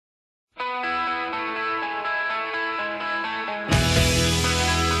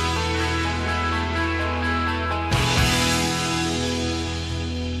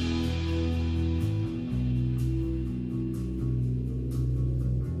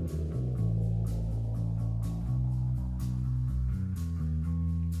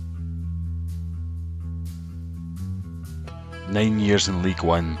9 years in League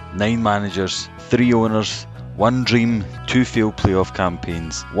One, 9 managers, 3 owners, 1 dream, 2 failed playoff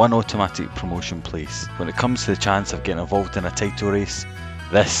campaigns, 1 automatic promotion place. When it comes to the chance of getting involved in a title race,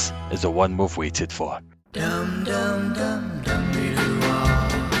 this is the one we've waited for. Dum dum dum dum doo ah.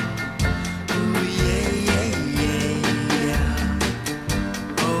 Ooh yeah yeah yeah yeah.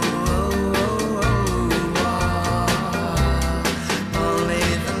 Oh oh oh oh ah. Only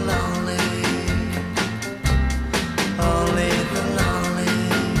the lonely, only the lonely.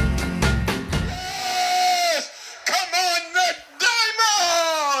 Come on, the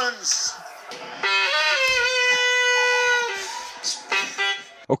Diamonds!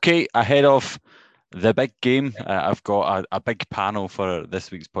 Okay, ahead of the big game, I've got a big panel for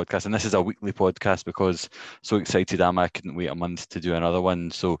this week's podcast, and this is a weekly podcast because so excited I couldn't wait a month to do another one.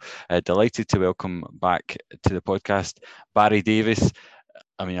 So delighted to welcome back to the podcast Barry Davies.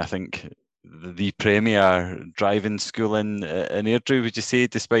 I mean, I think the premier driving school in Airdrie, would you say,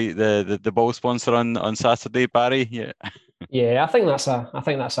 despite the ball sponsor on Saturday, Barry? Yeah. Yeah, I think that's a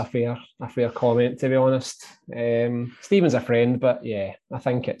fair comment, to be honest. Stephen's a friend, but yeah,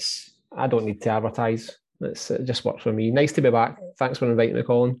 I don't need to advertise. It just works for me. Nice to be back. Thanks for inviting me,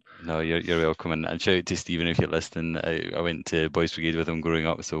 Colin. No, you're welcome, and shout out to Stephen if you're listening. I went to Boys Brigade with him growing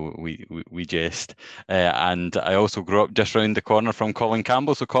up, so we jest. And I also grew up just round the corner from Colin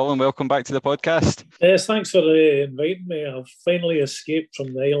Campbell. So Colin, welcome back to the podcast. Yes, thanks for inviting me. I've finally escaped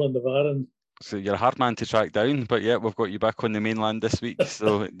from the island of Arran. So you're a hard man to track down, but yeah, we've got you back on the mainland this week,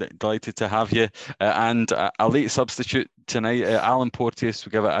 so delighted to have you. And a late substitute tonight, Alan Porteous,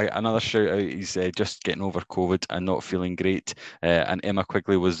 we give it another shout out. He's just getting over COVID and not feeling great. And Emma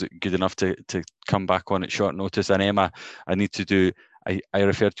Quigley was good enough to come back on at short notice. And Emma, I need to do... I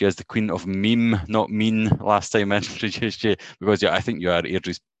referred to you as the Queen of Meme, not mean, last time I introduced you, because yeah, I think you are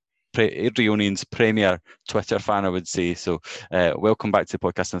Airdrieonian's premier Twitter fan, I would say. So welcome back to the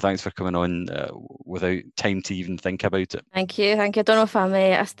podcast, and thanks for coming on without time to even think about it. Thank you. I don't know if I'm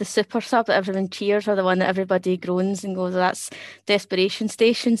the super sub that everyone cheers, or the one that everybody groans and goes, that's desperation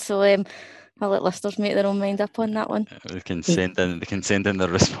station. So I'll let listeners make their own mind up on that one. They can send in their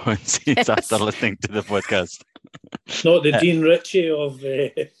responses after listening to the podcast. Not the Dean Ritchie of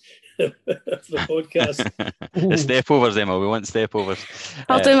the podcast. The stepovers, Emma. We want stepovers.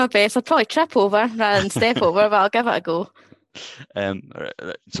 I'll do my best. I'll probably trip over rather than step over, but I'll give it a go.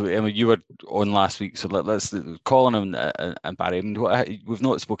 So Emma, you were on last week, so let's Colin and Barry. I mean, we've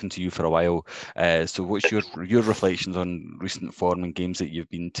not spoken to you for a while. So what's your reflections on recent form and games that you've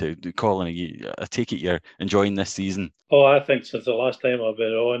been to? Colin, I take it you're enjoying this season? Oh, I think since the last time I've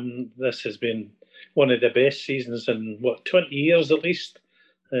been on, this has been one of the best seasons in 20 years at least.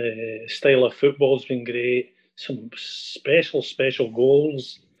 Style of football's been great. Some special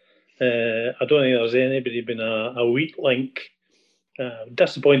goals. I don't think there's anybody been a weak link.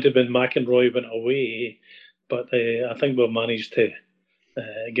 Disappointed when McInroy went away, but I think we've managed to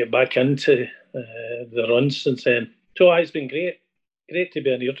get back into the run since then. So it's been great to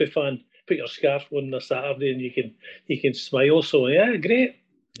be an Airdrie fan. Put your scarf on a Saturday and you can smile. So yeah, great.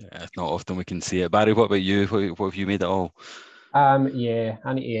 Yeah, it's not often we can see it. Barry, what about you? What have you made it all? Yeah,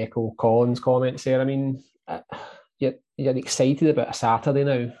 I need to echo Colin's comments there. I mean, you're excited about a Saturday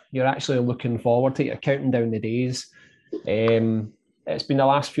now. You're actually looking forward to it. You're counting down the days. It's been the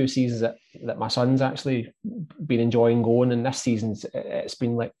last few seasons that my son's actually been enjoying going, and this season's it's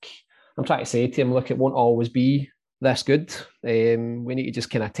been like, I'm trying to say to him, look, it won't always be this good. We need to just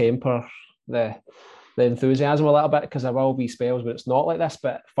kind of temper the enthusiasm a little bit, because there will be spells where it's not like this.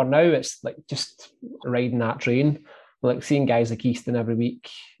 But for now, it's like just riding that train. Like seeing guys like Easton every week,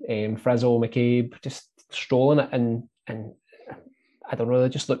 Frizzle, McCabe, just strolling it, and I don't know, they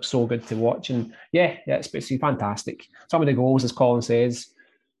just look so good to watch. And yeah, it's fantastic. Some of the goals, as Colin says,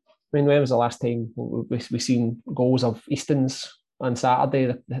 I mean, when was the last time we seen goals of Easton's on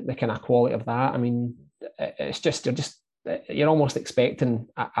Saturday? The kind of quality of that. I mean, it's just you're almost expecting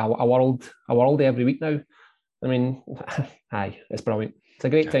a world every week now. I mean, it's brilliant. It's a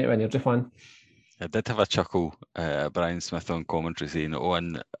great time to be an Airdrie fan. I did have a chuckle, Brian Smith on commentary saying,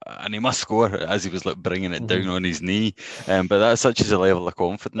 and he must score, as he was like bringing it down on his knee. But that's such as a level of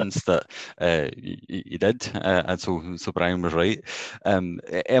confidence that he did. And so Brian was right.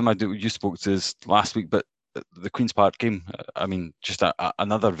 Emma, you spoke to us last week, but the Queen's Park game, I mean, just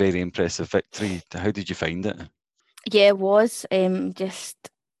another very impressive victory. How did you find it? Yeah, it was. It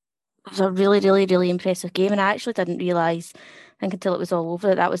was a really, really, really impressive game. And I actually didn't realise, I think until it was all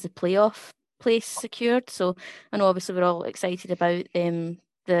over, that was the playoff place secured. So I know obviously we're all excited about the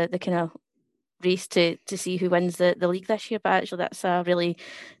kind of race to see who wins the league this year, but actually that's a really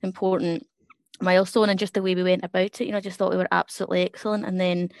important milestone, and just the way we went about it, I just thought we were absolutely excellent, and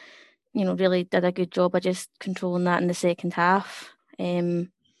then, really did a good job of just controlling that in the second half.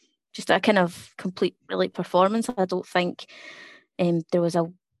 Just a kind of complete really performance. I don't think there was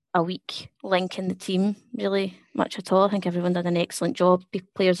a weak link in the team really much at all. I think everyone did an excellent job.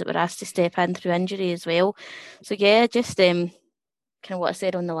 Players that were asked to step in through injury as well. So yeah, just kind of what I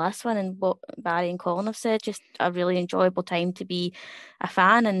said on the last one and what Barry and Colin have said, just a really enjoyable time to be a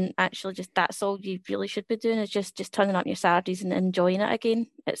fan, and actually just that's all you really should be doing, is just turning up your Saturdays and enjoying it again.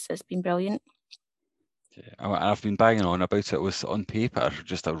 It's been brilliant. Yeah, I've been banging on about it. It was on paper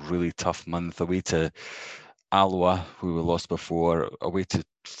just a really tough month, away to Alloa, who we lost before, away to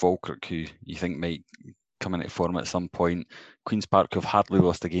Falkirk, who you think might come into form at some point, Queen's Park, who've hardly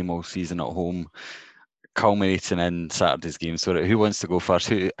lost a game all season at home, culminating in Saturday's game. So who wants to go first?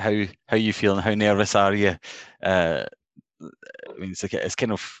 How are you feeling? How nervous are you? I mean, it's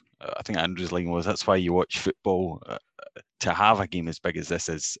kind of, I think Andrew's line was, that's why you watch football. To have a game as big as this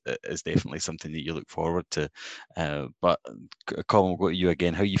is definitely something that you look forward to. But Colin, we'll go to you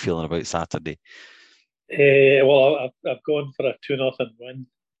again. How are you feeling about Saturday? Well, I've gone for a 2-0 win.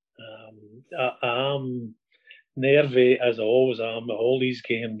 I am nervy, as I always am at all these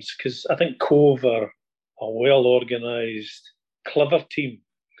games, because I think Cove are a well-organised, clever team.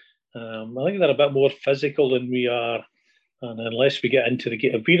 I think they're a bit more physical than we are, and unless we get into the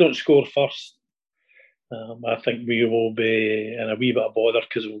game, if we don't score first, I think we will be in a wee bit of bother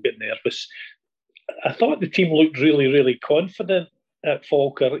because we'll get nervous. I thought the team looked really, really confident at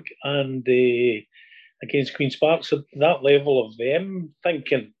Falkirk and against Queen's Park. So that level of them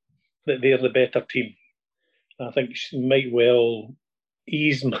thinking that they're the better team, I think might well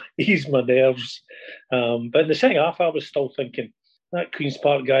ease my nerves. But in the second half, I was still thinking that Queen's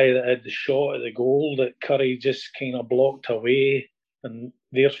Park guy that had the shot at the goal that Curry just kind of blocked away, and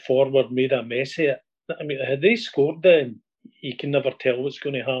their forward made a mess of it. I mean, had they scored then, you can never tell what's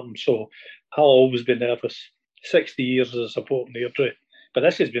going to happen. So I'll always be nervous. 60 years as a supporting Airdrie. But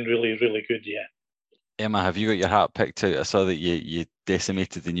this has been really, really good, yeah. Emma, have you got your hat picked out? I saw that you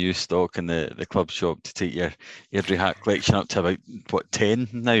decimated the new stock in the club shop to take your Airdrie hat collection up to about, 10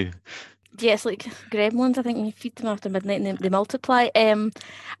 now? Yes, like gremlins, I think you feed them after midnight and they multiply.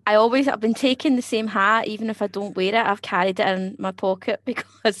 I've been taking the same hat, even if I don't wear it. I've carried it in my pocket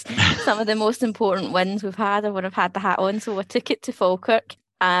because some of the most important wins we've had are when I've had the hat on. So I took it to Falkirk.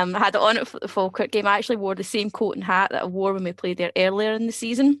 I had it on it for the Falkirk game. I actually wore the same coat and hat that I wore when we played there earlier in the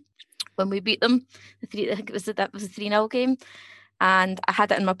season when we beat them. I think that was a 3-0 game. And I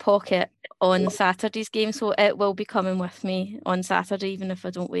had it in my pocket on Saturday's game, so it will be coming with me on Saturday, even if I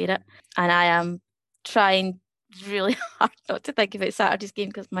don't wear it. And I am trying really hard not to think about Saturday's game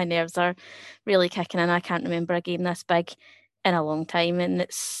because my nerves are really kicking in. I can't remember a game this big in a long time, and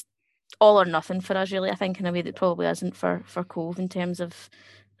it's all or nothing for us, really, I think, in a way that probably isn't for Cove in terms of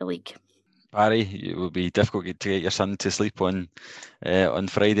the league. Barry, it will be difficult to get your son to sleep on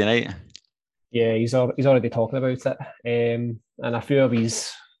Friday night. Yeah, he's already talking about it. And a few of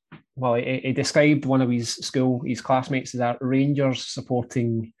he described one of his classmates as a Rangers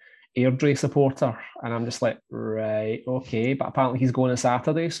supporting Airdrie supporter. And I'm just like, right, okay. But apparently he's going on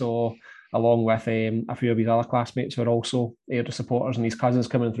Saturday. So along with a few of his other classmates who are also Airdrie supporters, and his cousin's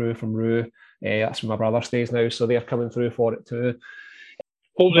coming through from Rue. That's where my brother stays now. So they're coming through for it too.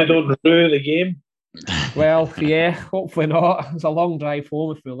 Hope they don't rue the game. Well, yeah, hopefully not. It's a long drive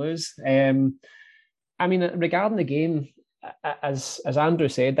home if we lose. I mean, regarding the game, as Andrew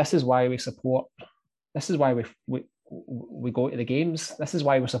said, this is why we support. This is why we go to the games. This is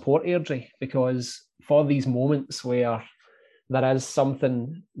why we support Airdrie, because for these moments where there is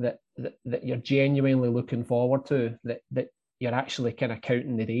something that you're genuinely looking forward to, that you're actually kind of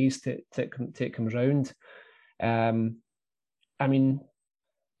counting the days to it comes round. I mean,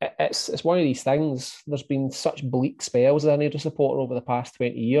 it's one of these things. There's been such bleak spells as an Airdrie supporter over the past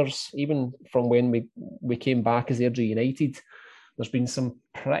 20 years, even from when we came back as Airdrie United. There's been some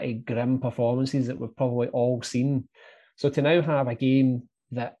pretty grim performances that we've probably all seen. So to now have a game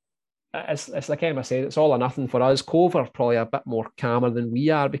that, it's like Emma said, it's all or nothing for us. Cove are probably a bit more calmer than we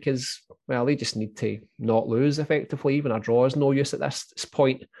are because, well, they just need to not lose effectively. Even a draw is no use at this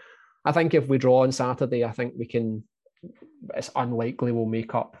point. I think if we draw on Saturday, I think we can... It's unlikely we'll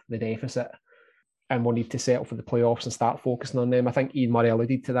make up the deficit and we'll need to settle for the playoffs and start focusing on them. I think Ian Murray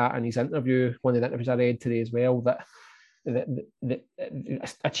alluded to that in his interview, one of the interviews I read today as well, that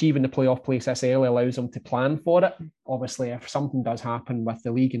achieving the playoff place this early allows them to plan for it. Obviously, if something does happen with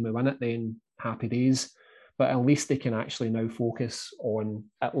the league and we win it, then happy days. But at least they can actually now focus on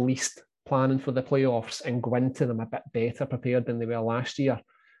at least planning for the playoffs and go into them a bit better prepared than they were last year.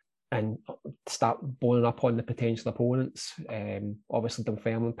 and start blowing up on the potential opponents. Obviously,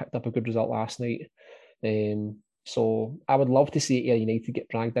 Dunfermline picked up a good result last night. So I would love to see Ayr United get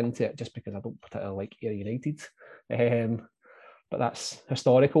dragged into it, just because I don't particularly like Ayr United. But that's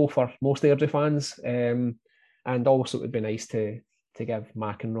historical for most Airdrie fans. And also it would be nice to give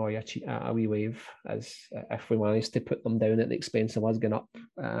McEnroy a wee wave, as if we managed to put them down at the expense of us going up.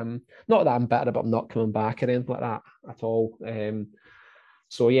 Not that I'm bitter about them not coming back or anything like that at all.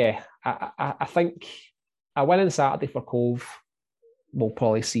 So yeah, I think a win on Saturday for Cove will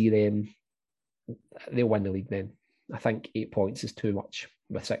probably see them. They'll win the league then. I think 8 points is too much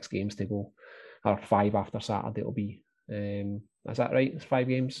with 6 games to go, or 5 after Saturday it'll be. Is that right? It's 5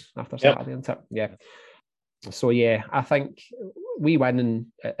 games after Saturday, isn't it? Yeah. So yeah, I think we win, and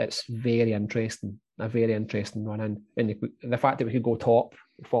it's very interesting. A very interesting run in. The fact that we could go top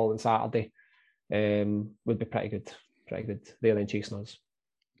the following Saturday would be pretty good. Pretty good. They're then chasing us.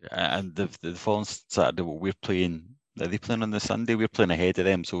 And the following Saturday, what we're playing, are they playing on the Sunday? We're playing ahead of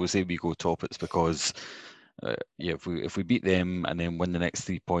them. So we say we go top, it's because if we beat them and then win the next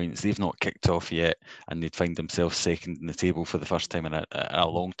 3 points, they've not kicked off yet, and they'd find themselves second in the table for the first time in a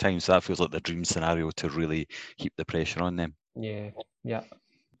long time. So that feels like the dream scenario to really keep the pressure on them. Yeah.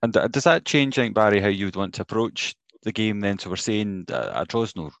 And does that change, I think, Barry, how you would want to approach the game then? So we're saying a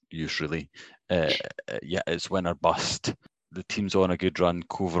draw's no use really. It's win or bust. The team's on a good run,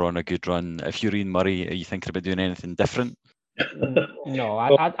 Cove are on a good run. If you're Ian Murray, are you thinking about doing anything different? No,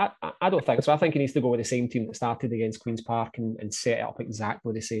 I don't think so. I think he needs to go with the same team that started against Queen's Park and set it up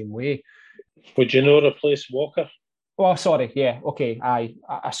exactly the same way. Would you not replace Walker? Oh, sorry. Yeah, okay.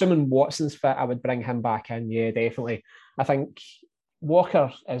 Assuming Watson's fit, I would bring him back in. Yeah, definitely. I think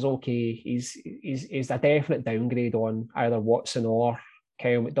Walker is okay. He's a definite downgrade on either Watson or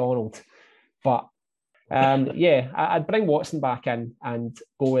Kyle McDonald. But I'd bring Watson back in and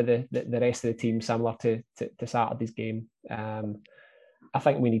go with the rest of the team similar to Saturday's game. I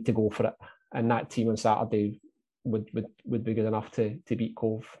think we need to go for it, and that team on Saturday would be good enough to beat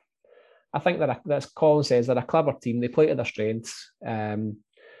Cove. I think that, as Colin says, they're a clever team. They play to their strengths.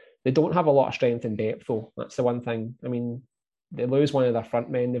 They don't have a lot of strength in depth, though. That's the one thing. I mean, they lose one of their front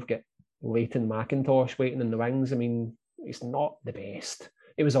men. They've got Leighton McIntosh waiting in the wings. I mean, he's not the best.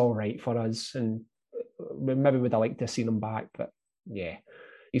 It was all right for us, and we maybe would have liked to have seen him back, but yeah,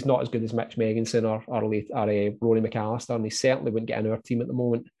 he's not as good as Mitch Megginson or Rory McAllister, and he certainly wouldn't get in our team at the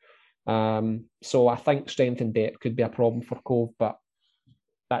moment. So I think strength and depth could be a problem for Cove, but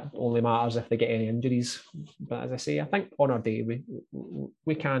that only matters if they get any injuries. But as I say, I think on our day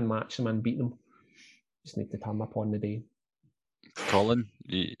we can match them and beat them. Just need to turn up on the day. Colin,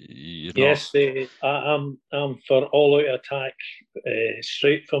 you're yes, I'm for all-out attack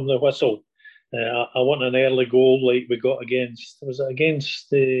straight from the whistle. I want an early goal like we got against. Was it against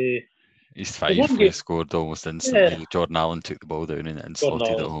the East Fife? We scored almost instantly. Yeah. Jordan Allen took the ball down and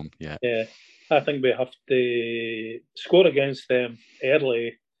slotted it home. Yeah. I think we have to score against them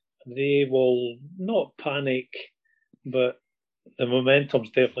early. They will not panic, but the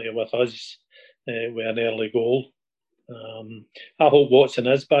momentum's definitely with us with an early goal. I hope Watson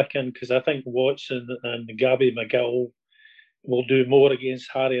is back in, because I think Watson and Gabby McGill will do more against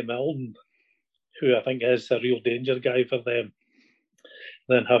Harry Milne, who I think is a real danger guy for them,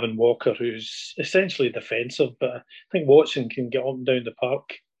 than having Walker, who's essentially defensive. But I think Watson can get up and down the park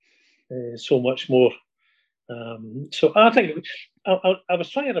so much more. So I think I was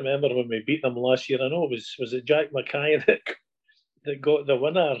trying to remember when we beat them last year. I know was it Jack Mackay that got the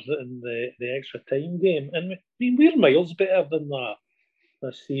winner in the extra time game, and I mean, we're miles better than that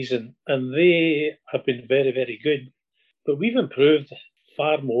this season, and they have been very, very good. But we've improved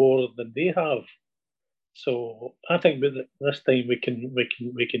far more than they have. So I think with this time we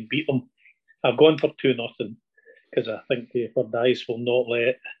can beat them. I've gone for 2-0 because I think Fordyce will not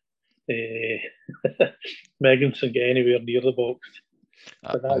let Megginson get anywhere near the box.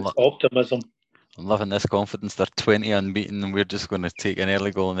 But that's optimism. I'm loving this confidence. They're 20 unbeaten, and we're just going to take an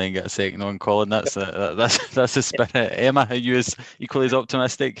early goal and then get a second on. Colin, that's the spirit. Emma, are you as equally as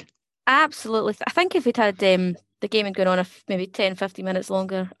optimistic? Absolutely. I think if we'd had the game had gone on maybe 10-15 minutes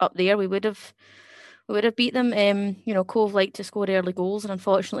longer up there, we would have beat them. Cove like to score early goals, and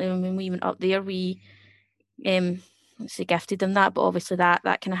unfortunately when we went up there, we gifted them that, but obviously that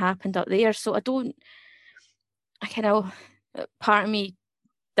kind of happened up there. So part of me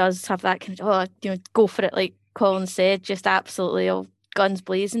does have that kind of go for it, like Colin said, just absolutely all guns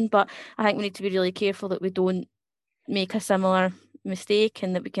blazing. But I think we need to be really careful that we don't make a similar mistake,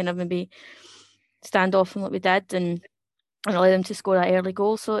 and that we kind of maybe stand off from what we did and allow them to score that early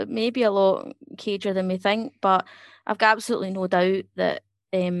goal. So it may be a lot cagier than we think, but I've got absolutely no doubt that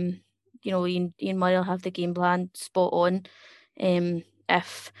Ian Murray will have the game plan spot on.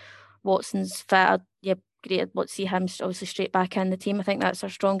 If Watson's fit, great. I'd want to see him obviously straight back in the team. I think that's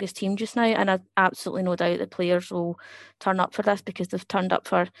our strongest team just now, and I've absolutely no doubt the players will turn up for this because they've turned up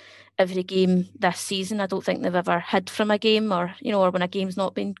for every game this season. I don't think they've ever hid from a game, or when a game's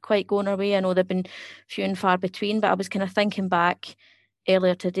not been quite going our way. I know they've been few and far between, but I was kind of thinking back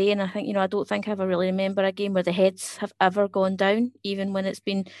earlier today, and I think I don't think I ever really remember a game where the heads have ever gone down, even when it's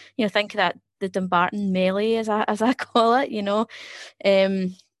been think of that, the Dumbarton melee as I call it.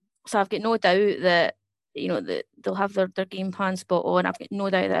 So I've got no doubt that that they'll have their game plan spot on. I've got no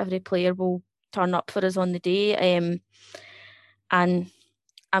doubt that every player will turn up for us on the day, and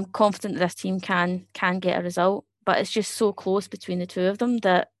I'm confident that this team can get a result. But it's just so close between the two of them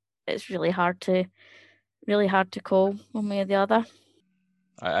that it's really hard to call one way or the other.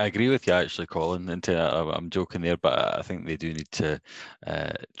 I agree with you actually, Colin. I'm joking there, but I think they do need to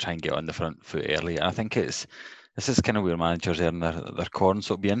try and get on the front foot early. And I think this is kind of where managers earn their corn.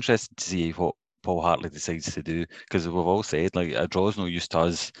 So it'll be interesting to see what Paul Hartley decides to do, because we've all said a draw's no use to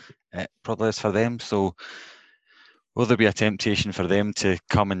us, probably is for them. So will there be a temptation for them to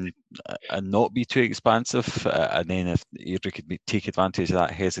come and not be too expansive, and then if Airdrie could take advantage of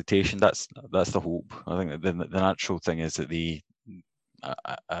that hesitation? That's the hope. I think that the natural thing is that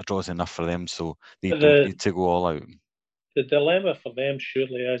a draw's enough for them, so they don't need to go all out. The dilemma for them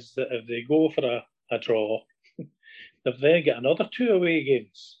surely is that if they go for a draw, they've then got another 2 away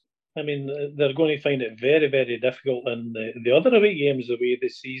games. I mean, they're going to find it very, very difficult in the other away games, the way the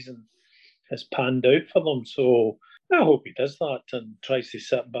season has panned out for them. So I hope he does that and tries to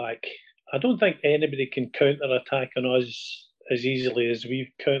sit back. I don't think anybody can counter-attack on us as easily as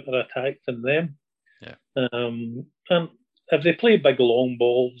we've counter-attacked on them. Yeah. And if they play big long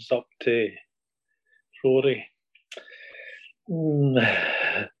balls up to Rory,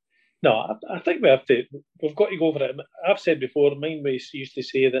 no, I think we've got to go for it. I've said before, Mindways used to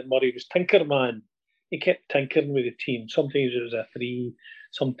say that Murray was Tinkerman. He kept tinkering with the team. Sometimes it was a 3,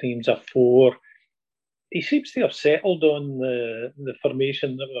 sometimes a 4. He seems to have settled on the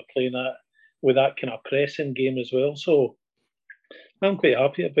formation that we're playing at with that kind of pressing game as well. So I'm quite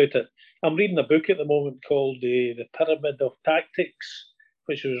happy about it. I'm reading a book at the moment called The Pyramid of Tactics,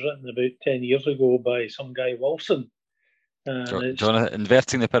 which was written about 10 years ago by some guy, Wilson.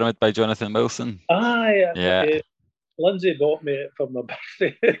 Inverting the Pyramid by Jonathan Wilson. Yeah. Lindsay bought me it for my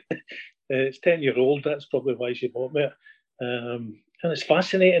birthday. It's 10-year-old. That's probably why she bought me it. And it's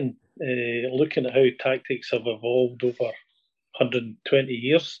fascinating looking at how tactics have evolved over 120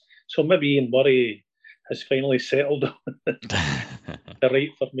 years. So maybe Ian Murray has finally settled on the right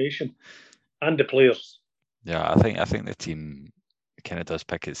formation and the players. Yeah, I think the team kind of does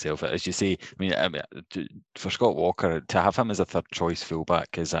pick itself, as you say. I mean, for Scott Walker to have him as a third choice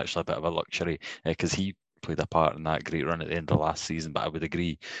fullback is actually a bit of a luxury, because he played a part in that great run at the end of last season. But I would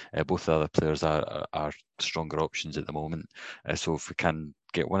agree, both the other players are stronger options at the moment. So if we can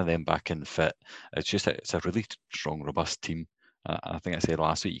get one of them back in fit, it's a really strong, robust team. I think I said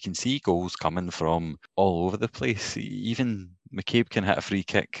last week, you can see goals coming from all over the place. Even McCabe can hit a free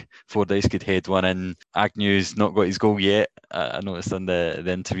kick. Fordyce could head one in. Agnew's not got his goal yet. I noticed on the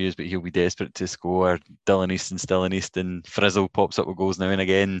interviews, but he'll be desperate to score. Dylan Easton still in Easton. Frizzle pops up with goals now and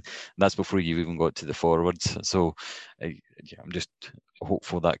again. And that's before you even got to the forwards. So I'm just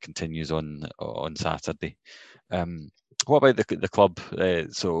hopeful that continues on Saturday. What about the club?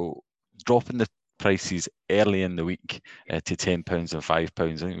 So dropping the prices early in the week to £10 and £5.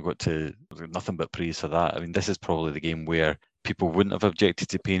 I think we've got nothing but praise for that. I mean, this is probably the game where people wouldn't have objected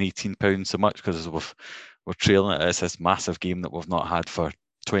to paying £18 so much, because we're trailing it. It's this massive game that we've not had for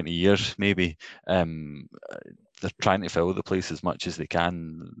 20 years, maybe. They're trying to fill the place as much as they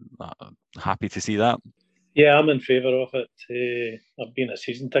can. Happy to see that. Yeah, I'm in favour of it. I've been a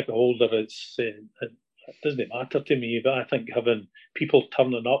season ticket holder. It doesn't matter to me, but I think having people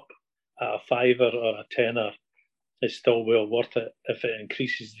turning up at a £5 or a £10 is still well worth it if it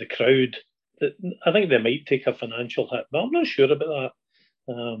increases the crowd. I think they might take a financial hit, but I'm not sure about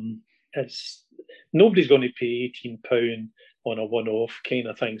that. Nobody's going to pay £18 on a one-off kind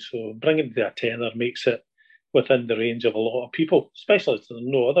of thing, so bringing it to a £10 makes it within the range of a lot of people, especially if there's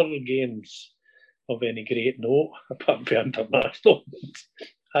no other games of any great note apart from international.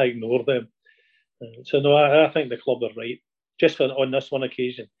 I ignore them. So no, I think the club are right. Just on this one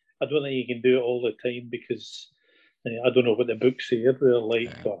occasion. I don't think you can do it all the time, because I don't know what the books say they're like,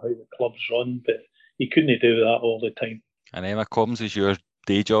 or how the clubs run, but you couldn't do that all the time. And Emma, comms is your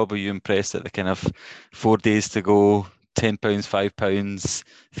day job. Are you impressed at the kind of 4 days to go, £10, £5,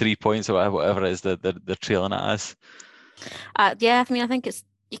 3 points, or whatever it is that they're trailing at us? Yeah, I mean, I think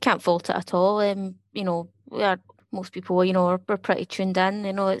you can't fault it at all. Most people, we're pretty tuned in.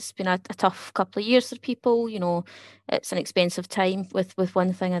 It's been a tough couple of years for people. It's an expensive time with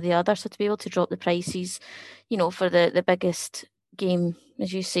one thing or the other. So to be able to drop the prices, for the biggest game,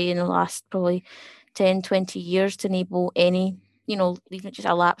 as you say, in the last probably 10, 20 years to enable any, even just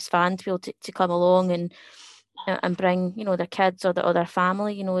a lapsed fan to be able to come along and bring, their kids or their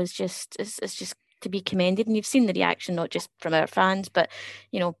family, is just it's just to be commended. And you've seen the reaction not just from our fans, but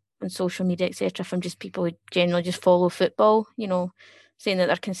on social media, etc., from just people who generally just follow football, saying that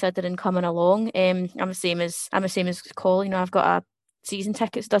they're considering coming along. I'm the same as Colin. I've got a season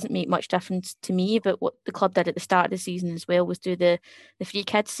tickets. Doesn't make much difference to me, but what the club did at the start of the season as well was do the free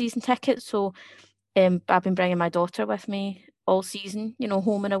kids season tickets. So I've been bringing my daughter with me all season,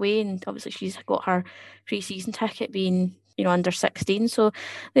 home and away, and obviously she's got her pre-season ticket being, under 16. So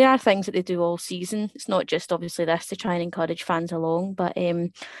there are things that they do all season. It's not just obviously this to try and encourage fans along, but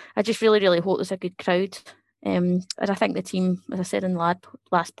I just really, really hope there's a good crowd. And I think the team, as I said in the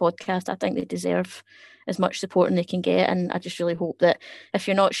last podcast, I think they deserve as much support as they can get. And I just really hope that if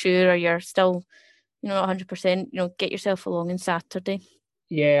you're not sure or you're still, not 100%, get yourself along on Saturday.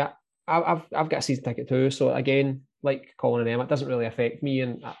 Yeah, I've got a season ticket too. So again, like Colin and Emma, it doesn't really affect me,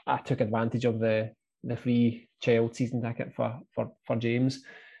 and I took advantage of the free child season ticket for James.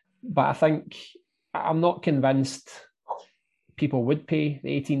 But I think I'm not convinced people would pay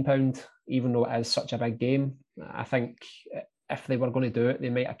the £18, even though it is such a big game. I think if they were going to do it, they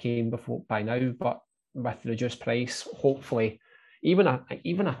might have came before by now. But with the reduced price, hopefully, even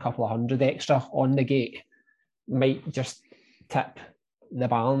a couple of hundred extra on the gate might just tip the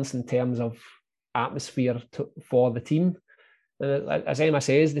balance in terms of atmosphere for the team. As Emma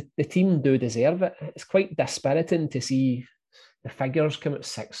says, the team do deserve it. It's quite dispiriting to see the figures come at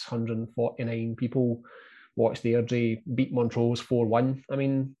 649 people watched Airdrie beat Montrose 4-1. I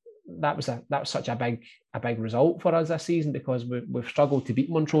mean, that was such a big result for us this season, because we've struggled to beat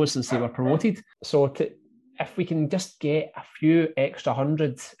Montrose since they were promoted. So if we can just get a few extra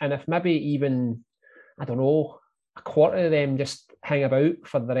hundreds, and if maybe even, I don't know, a quarter of them just hang about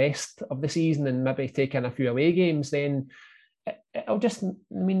for the rest of the season and maybe take in a few away games, then it'll just,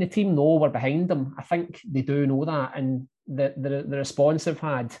 the team know we're behind them. I think they do know that, and the response they've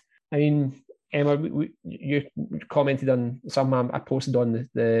had. I mean, Emma, you commented on something I posted on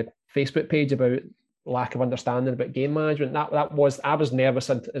the Facebook page about lack of understanding about game management. I was nervous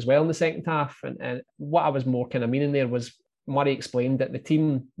as well in the second half, and what I was more kind of meaning there was Murray explained that the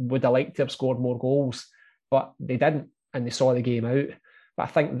team would have liked to have scored more goals, but they didn't, and they saw the game out. But I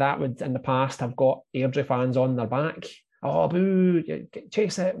think that would, in the past, have got Airdrie fans on their back. Oh, boo,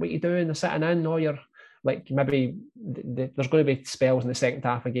 chase it, what are you doing? They're sitting in. Oh, you're like, maybe there's going to be spells in the second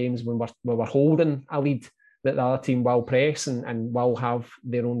half of games when we're holding a lead that the other team will press and will have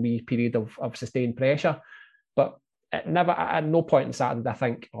their own wee period of sustained pressure. But at no point in Saturday did I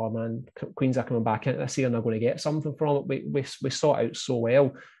think, oh man, Queens are coming back into this year and they're going to get something from it. We saw it out so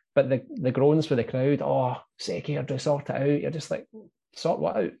well. But the groans for the crowd, oh, Seki, or sort it out. You're just like, sort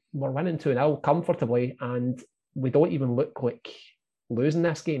what out? We're winning 2-0 comfortably, and we don't even look like losing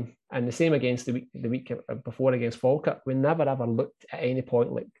this game. And the same against the week before against Falkirk. We never ever looked at any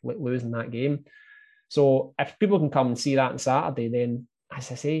point like losing that game. So if people can come and see that on Saturday, then,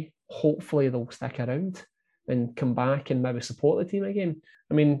 as I say, hopefully they'll stick around and come back and maybe support the team again.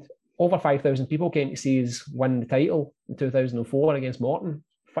 I mean, over 5,000 people came to see us win the title in 2004 against Morton.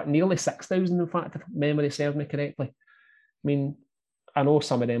 Nearly 6,000, in fact, if memory serves me correctly. I mean, I know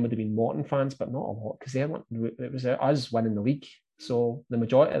some of them would have been Morton fans, but not a lot, because it was us winning the league. So the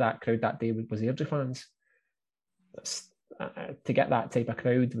majority of that crowd that day was Airdrie fans. To get that type of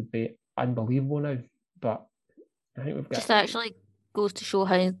crowd would be unbelievable now. But I think we've got... Just actually goes to show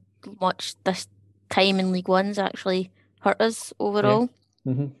how much this time in League One's actually hurt us overall.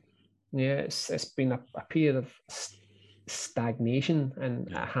 Yeah, yeah, it's been a period of stagnation, and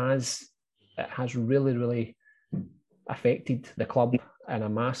it has really, really affected the club in a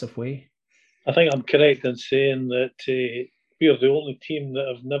massive way. I think I'm correct in saying that we are the only team that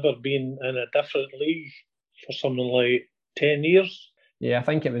have never been in a different league for something like 10 years. Yeah, I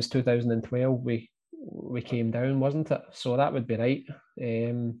think it was 2012 we came down, wasn't it? So that would be right.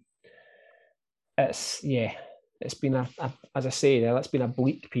 It's been as I say, it's been a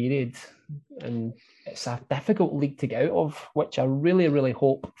bleak period, and it's a difficult league to get out of, which I really, really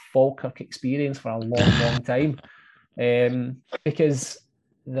hope Falkirk experience for a long, long time, because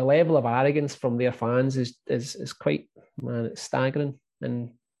the level of arrogance from their fans is quite, man, it's staggering.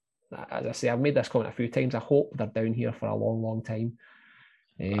 And as I say, I've made this comment a few times. I hope they're down here for a long, long time.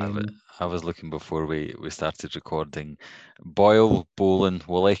 I was looking before we started recording. Boyle, Boland,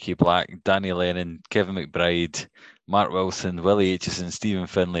 Walecki Black, Danny Lennon, Kevin McBride, Mark Wilson, Willie Aitchison, Stephen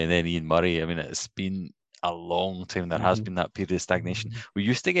Finlay, and then Ian Murray. I mean, it's been a long time. There has been that period of stagnation. We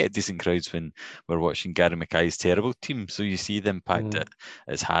used to get decent crowds when we're watching Gary Mackay's terrible team. So you see the impact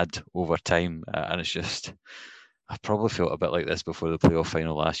it's had over time. And it's just, I probably felt a bit like this before the playoff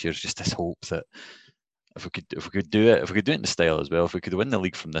final last year. It's just this hope that if we could do it in the style as well, if we could win the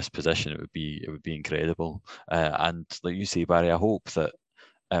league from this position, it would be incredible. And like you say, Barry, I hope that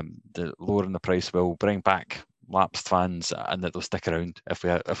the lowering the price will bring back lapsed fans and that they'll stick around if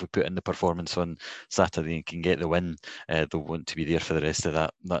we put in the performance on Saturday and can get the win. They'll want to be there for the rest of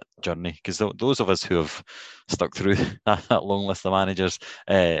that journey, because those of us who have stuck through that long list of managers,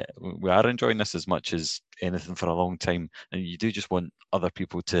 we are enjoying this as much as anything for a long time, and you do just want other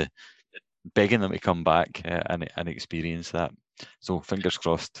people to begging them to come back and experience that. So fingers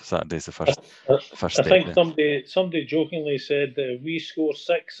crossed, Saturday's the first I think somebody jokingly said that if we score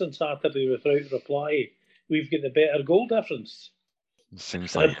 6 on Saturday without reply, we've got the better goal difference.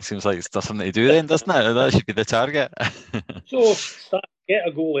 Seems like it's something to do then, doesn't it? That should be the target. So get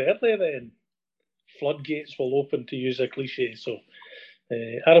a goal early then. Floodgates will open, to use a cliche. So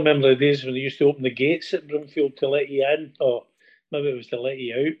I remember the days when they used to open the gates at Broomfield to let you in, or maybe it was to let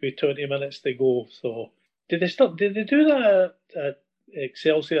you out with 20 minutes to go. So did they do that at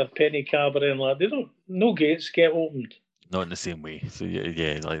Excelsior, Penny Cabaret, and that? No gates get opened. Not in the same way. So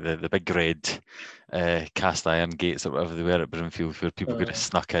yeah, like the big red cast iron gates or whatever they were at Broomfield, where people could have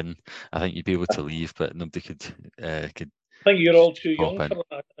snuck in. I think you'd be able to leave, but nobody could. I think you're all too young for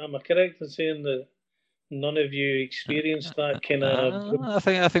that. Am I correct in saying that none of you experienced that kind of?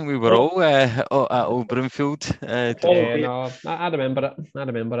 I think we were all at Old Broomfield. No, I remember it.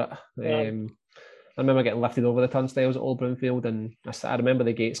 I remember getting lifted over the turnstiles at Old Broomfield, and I remember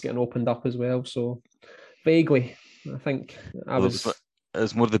the gates getting opened up as well. So vaguely, I think I was. It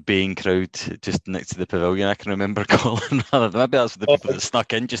was more the baying crowd just next to the pavilion. I can remember calling. Maybe that's the people that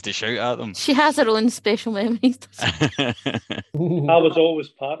snuck in just to shout at them. She has her own special memories. I was always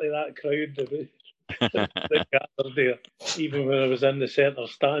part of that crowd that gathered there, even when I was in the centre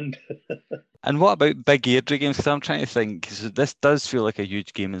stand. And what about big Airdrie games? Because I'm trying to think, because this does feel like a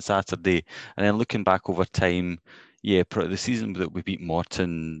huge game on Saturday. And then looking back over time, yeah, the season that we beat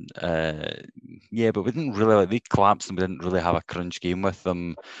Morton, but we didn't really, they collapsed and we didn't really have a crunch game with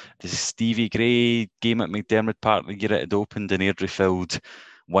them. The Stevie Gray game at McDermott Park, the year it had opened, and Airdrie filled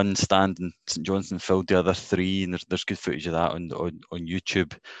one stand and St Johnstone filled the other 3, and there's good footage of that on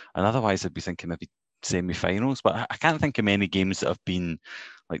YouTube. And otherwise I'd be thinking maybe semi-finals, but I can't think of many games that have been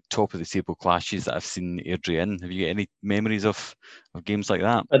like top of the table clashes that I've seen Airdrie in. Have you got any memories of games like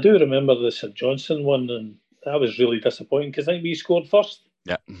that? I do remember the St Johnstone one, and that was really disappointing because I think we scored first.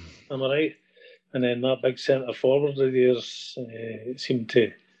 Yeah. Am I right? And then that big centre forward of theirs seemed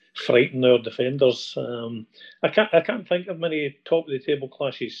to frighten our defenders. I can't think of many top of the table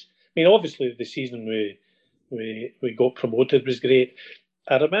clashes. I mean, obviously the season we got promoted was great.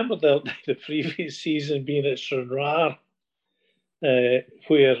 I remember the previous season being at Stranraer, where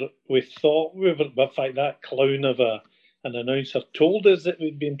we thought we were. In fact, that clown of an announcer told us that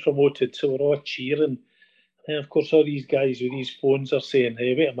we'd been promoted, so we're all cheering. And of course, all these guys with these phones are saying,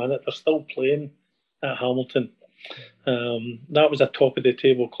 "Hey, wait a minute, they're still playing at Hamilton." That was a top of the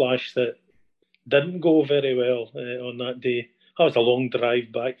table clash that didn't go very well on that day. That was a long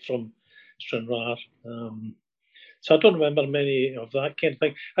drive back from Stranraer. So I don't remember many of that kind of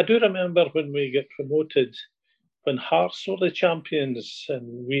thing. I do remember when we got promoted, when Hearts were the champions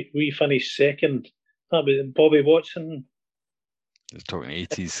and we finished second. That was Bobby Watson. You're talking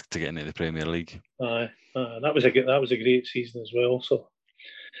 80s to get into the Premier League. That was a great season as well. So,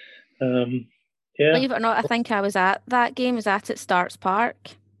 yeah. Believe it or not, I think I was at that game. Was that at Starts Park?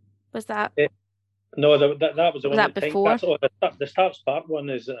 Was that? No, that was the one that before. The Starts Park one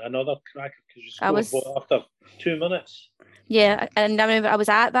is another cracker because you scored after 2 minutes. Yeah, and I remember I was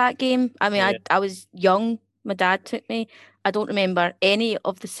at that game. I mean, I was young. My dad took me. I don't remember any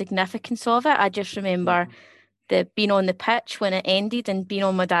of the significance of it. I just remember being on the pitch when it ended and being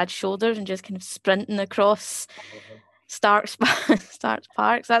on my dad's shoulders and just kind of sprinting across Starks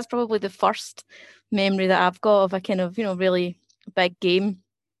Park. So that's probably the first memory that I've got of a kind of, really big game.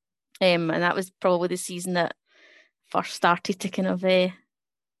 And that was probably the season that first started to kind of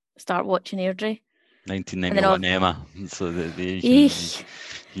start watching Airdrie. 1991 Emma. So you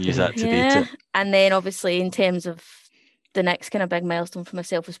use that to date it. And then obviously in terms of the next kind of big milestone for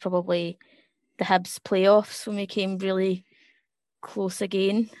myself was probably the Hibs playoffs when we came really close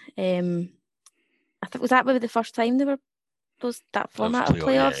again. I think was that maybe the first time they were that format of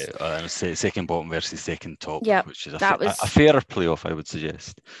playoffs. Yeah, second bottom versus second top, Yep, which is a that was- fairer playoff, I would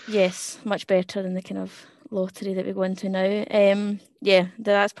suggest. Yes, much better than the kind of lottery that we go into now. Yeah,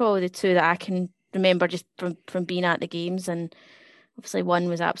 that's probably the two that I can remember just from being at the games, and obviously one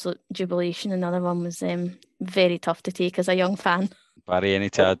was absolute jubilation, and the other one was very tough to take as a young fan. Barry, any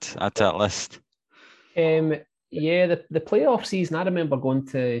to add to that list? Yeah, the playoff season, I remember going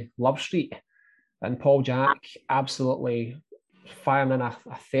to Love Street and Paul Jack absolutely firing in a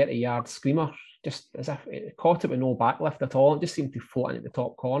 30-yard screamer, just as if it caught it with no backlift at all. It just seemed to float into the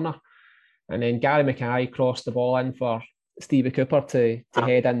top corner. And then Gary Mackay crossed the ball in for Stevie Cooper to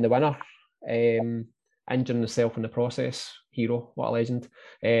head in the winner, injuring himself in the process. Hero, what a legend.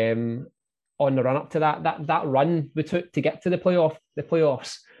 On the run up to that run we took to get to the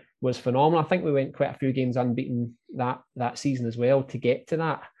playoffs was phenomenal. I think we went quite a few games unbeaten that season as well to get to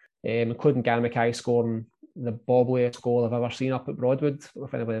that, including Gary Mackay scoring the bobbliest goal I've ever seen up at Broadwood,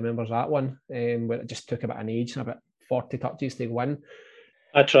 if anybody remembers that one, where it just took about an age, about 40 touches to win.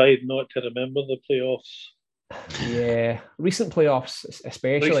 I tried not to remember the playoffs. Yeah, recent playoffs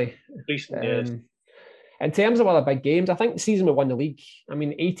especially. Recent, yes. In terms of other big games, I think the season we won the league. I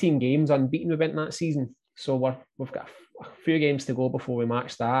mean, 18 games unbeaten we went in that season. So we've got a few games to go before we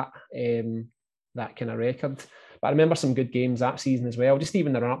match that kind of record. But I remember some good games that season as well. Just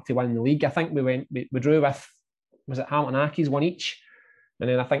even the run up to winning the league. I think we drew with, was it Hamilton Accies, one each, and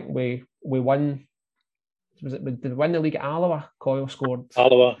then I think we won. Did we win the league at Alloa? Coyle scored.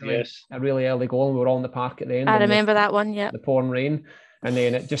 Alloa, yes. A really early goal, and we were all in the park at the end. I remember that one, yeah. The pouring rain. And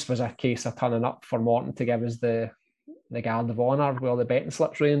then it just was a case of turning up for Morton to give us the guard of honour with all the betting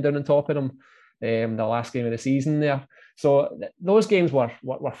slips raining down on top of them. The last game of the season there. So those games were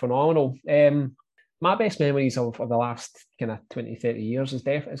phenomenal. My best memories of the last kind of 20, 30 years is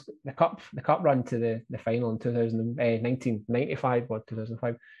definitely the cup run to the final in 1995 or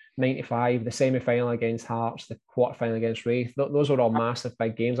 2005. 95, the semi-final against Hearts, the quarter-final against Wraith. Those were all massive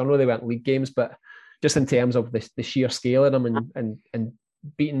big games. I know they weren't league games, but just in terms of the sheer scale of them and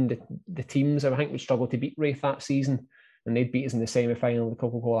beating the teams, I think we struggled to beat Wraith that season, and they'd beat us in the semi-final of the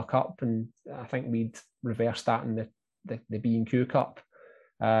Coca-Cola Cup, and I think we'd reversed that in the B&Q Cup.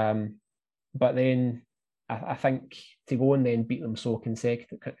 But then I think to go and then beat them so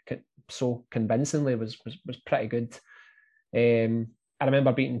convincingly was pretty good. I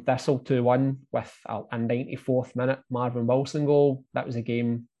remember beating Thistle 2-1 with a 94th minute Marvin Wilson goal. That was a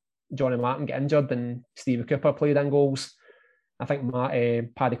game Johnny Martin got injured and Stevie Cooper played in goals. I think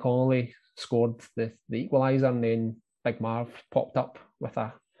Paddy Connolly scored the equaliser, and then Big Marv popped up with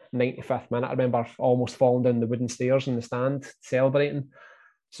a 95th minute. I remember almost falling down the wooden stairs in the stand celebrating.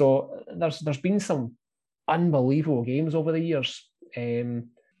 So there's been some unbelievable games over the years.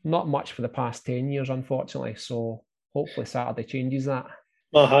 Not much for the past 10 years, unfortunately. So hopefully Saturday changes that.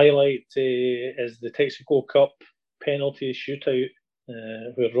 My highlight is the Texaco Cup penalty shootout,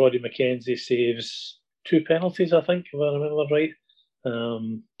 where Roddy McKenzie saves 2 penalties, I think, if I remember right.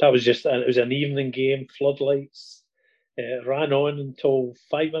 That was it was an evening game, floodlights. It ran on until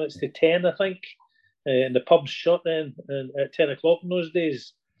 5 minutes to 10, I think. And the pubs shut then at 10 o'clock in those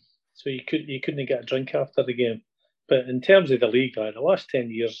days. So you couldn't get a drink after the game. But in terms of the league, the last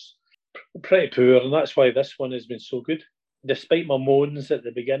 10 years, pretty poor, and that's why this one has been so good. Despite my moans at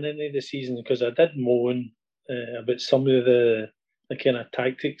the beginning of the season, because I did moan about some of the kind of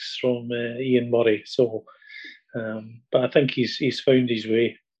tactics from Ian Murray. So, but I think he's found his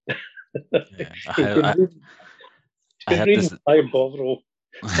way. Yeah, I heard this.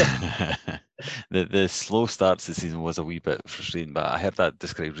 The slow starts to the season was a wee bit frustrating, but I heard that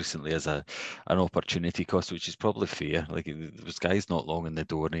described recently as an opportunity cost, which is probably fair. Like, there was guys not long in the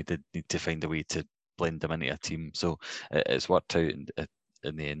door, and he did need to find a way to blend them into a team. So it's worked out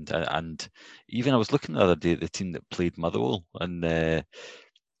in the end. And even I was looking the other day at the team that played Motherwell, and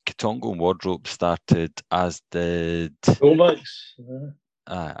Katongo and Wardrobe started, as did Rolex.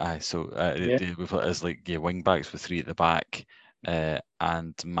 We've got as wing backs with 3 at the back.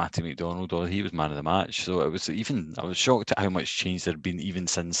 And Matty McDonald, he was man of the match. So I was shocked at how much change there had been even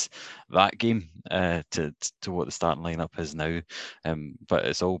since that game to what the starting lineup is now. But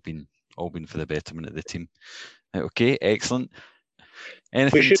it's all been for the betterment of the team. Okay, excellent.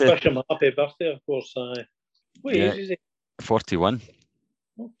 We should wish him a happy birthday, of course. What age is he? 41.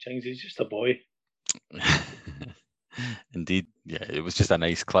 Oh, James, he's just a boy. Indeed, yeah, it was just a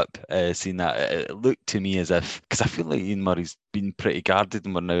nice clip. Seeing that, it looked to me as if, because I feel like Ian Murray's been pretty guarded,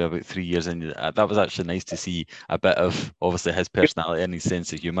 and we're now about 3 years in. That was actually nice to see a bit of obviously his personality and his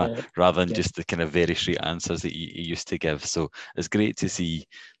sense of humour, rather than just the kind of very straight answers that he used to give. So it's great to see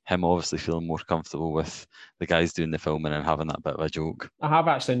him obviously feeling more comfortable with the guys doing the filming and having that bit of a joke. I have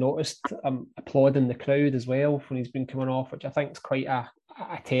actually noticed applauding the crowd as well when he's been coming off, which I think is quite a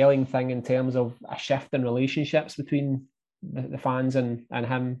telling thing in terms of a shift in relationships between the fans and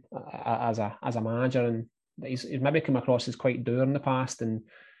him as a manager. And he's maybe come across as quite dour in the past and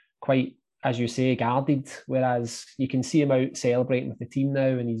quite, as you say, guarded, whereas you can see him out celebrating with the team now,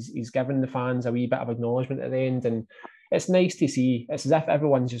 and he's giving the fans a wee bit of acknowledgement at the end, and it's nice to see. It's as if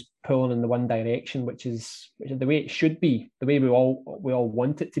everyone's just pulling in the one direction, which is the way it should be, the way we all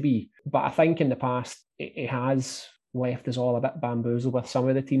want it to be. But I think in the past it has left us all a bit bamboozled with some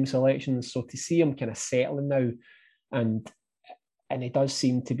of the team selections. So to see him kind of settling now, and it does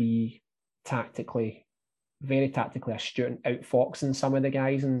seem to be very tactically astute and outfoxing some of the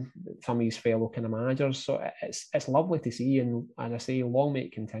guys and some of his fellow kind of managers. So it's lovely to see, and as I say, long may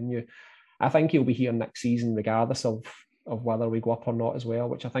it continue. I think he'll be here next season regardless of whether we go up or not as well,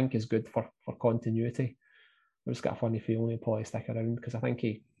 which I think is good for continuity. I've just got a funny feeling he'll probably stick around because I think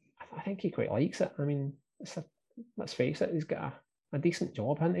he quite likes it. I mean, let's face it, he's got a decent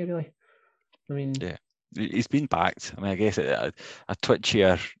job, hasn't he, really? I mean, yeah, he's been backed. I mean, I guess a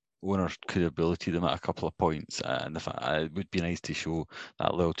twitchier owner could have bulleted him at a couple of points, and the fact it would be nice to show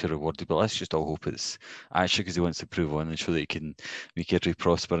that loyalty rewarded. But let's just all hope it's actually because he wants to prove on and show that he can make Airdrie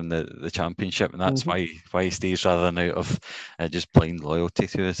prosper in the championship, and that's why he stays rather than out of just blind loyalty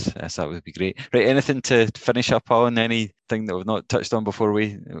to us. So that would be great. Right, anything to finish up on? Anything that we've not touched on before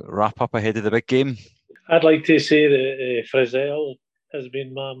we wrap up ahead of the big game? I'd like to say that Frizzell has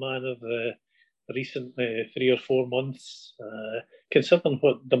been my man of the recent 3 or 4 months, considering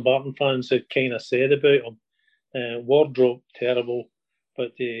what Dumbarton fans had kind of said about him. Wardrobe, terrible,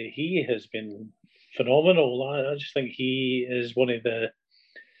 but he has been phenomenal. I just think he is one of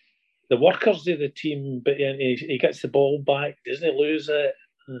the workers of the team, but he gets the ball back, doesn't lose it.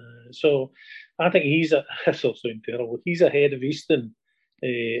 So I think he's terrible. He's ahead of Easton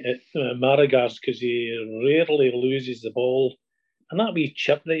at my regards because he rarely loses the ball. And that wee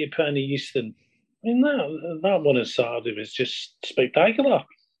chip that you put in Easton, I mean, that one on Saturday was just spectacular.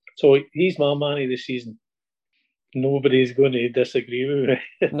 So he's my man of the season. Nobody's going to disagree with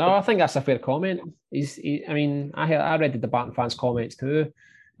me. No, I think that's a fair comment. I read the Dumbarton fans' comments too.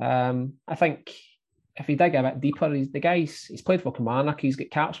 I think if you dig a bit deeper, he's played for Kilmarnock. He's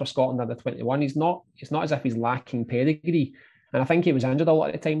got caps for Scotland under 21. It's not as if he's lacking pedigree. And I think he was injured a lot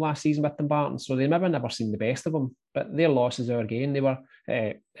of the time last season with Dumbarton, so they maybe never seen the best of him. But their loss is our gain. They were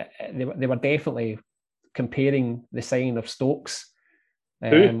definitely comparing the signing of Stokes.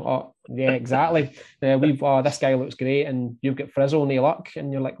 Yeah, exactly. This guy looks great, and you've got Frizzell, no luck,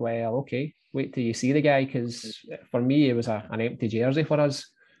 and you're like, well, okay, wait till you see the guy, because for me it was an empty jersey for us.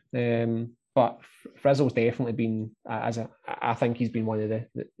 But Frizzell's definitely been, I think he's been one of the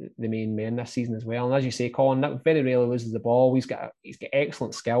main men this season as well. And as you say, Colin, that very rarely loses the ball. He's got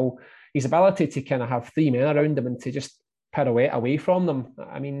excellent skill. His ability to kind of have 3 men around him and to just pirouette away from them.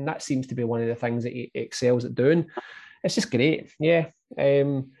 I mean, that seems to be one of the things that he excels at doing. It's just great. Yeah.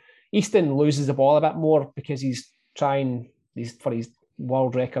 Easton loses the ball a bit more because he's trying for his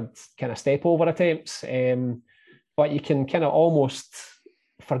world record kind of step over attempts. But you can kind of almost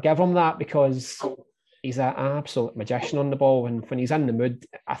forgive him that because he's an absolute magician on the ball, and when he's in the mood,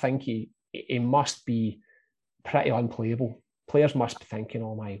 I think he must be pretty unplayable. Players must be thinking,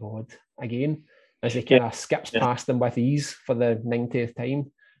 "Oh my God!" again, as he kind of skips past them with ease for the 90th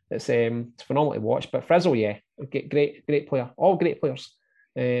time. It's phenomenal to watch. But Frizzell, yeah, great player, all great players.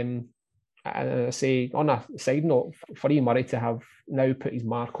 And I say, on a side note, for Ian Murray to have now put his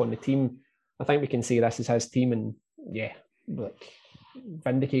mark on the team, I think we can say this is his team, and yeah, like,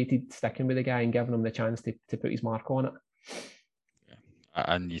 vindicated sticking with the guy and giving him the chance to put his mark on it.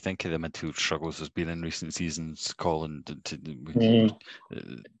 And you think of the midfield struggles there's been in recent seasons, Colin, to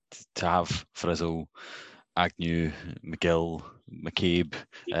have Frizzell, Agnew, McGill, McCabe.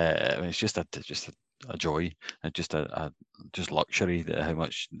 It's just a joy, and just luxury that how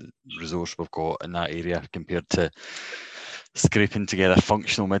much resource we've got in that area compared to scraping together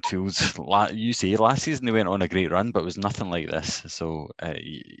functional midfields. You say last season they went on a great run, but it was nothing like this. So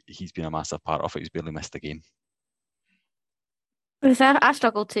he's been a massive part of it. He's barely missed a game. I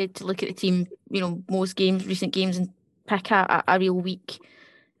struggle to look at the team, most games, recent games, and pick a real weak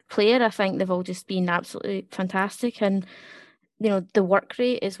player. I think they've all just been absolutely fantastic, and the work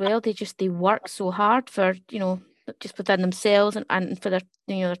rate as well. They work so hard for just within themselves and for their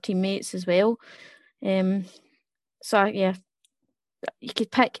their teammates as well. So yeah, you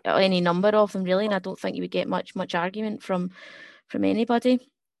could pick any number of them really, and I don't think you would get much argument from anybody.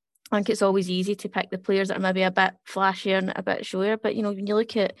 I think it's always easy to pick the players that are maybe a bit flashier and a bit showier. But, when you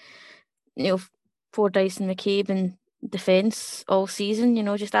look at, Fordyce and McCabe and defence all season,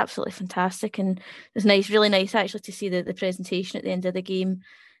 just absolutely fantastic. And it's really nice actually to see the presentation at the end of the game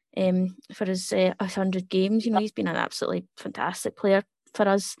for his 100 games. He's been an absolutely fantastic player for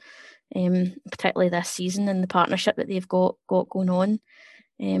us, particularly this season, and the partnership that they've got going on.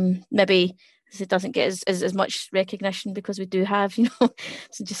 Maybe it doesn't get as much recognition because we do have, some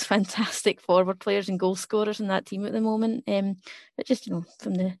just fantastic forward players and goal scorers in that team at the moment. But just,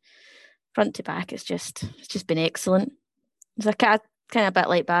 from the front to back, it's just been excellent. It's kind of a bit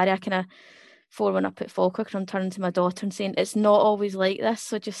like Barry. I kind of 4-1 up at Falkirk, and I'm turning to my daughter and saying, it's not always like this,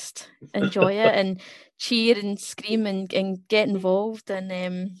 so just enjoy it and cheer and scream and get involved.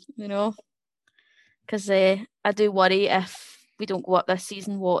 And, because I do worry if we don't go up this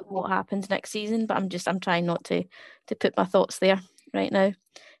season, what happens next season. But I'm trying not to put my thoughts there right now.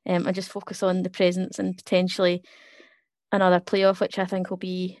 I just focus on the presence and potentially another playoff, which I think will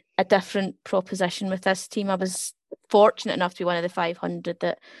be a different proposition with this team. I was fortunate enough to be one of the 500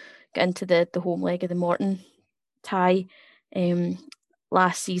 that got into the home leg of the Morton tie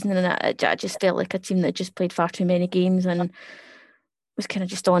last season, and I just felt like a team that just played far too many games and was kind of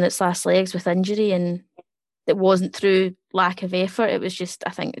just on its last legs with injury. And it wasn't through lack of effort, it was just,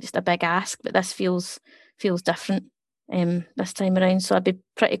 I think, just a big ask. But this feels different this time around, so I'd be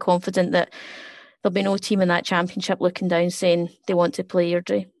pretty confident that there'll be no team in that championship looking down saying they want to play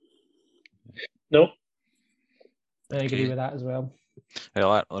Airdrie. No. I agree with that as well.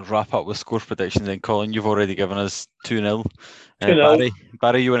 Right, let's wrap up with score predictions then. Colin, you've already given us 2-0. 2-0.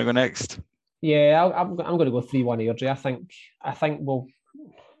 Barry, you want to go next? Yeah, I'm going to go 3-1 Airdrie. I think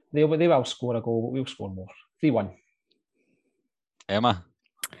they will score a goal, but we'll score more. 3-1. Emma?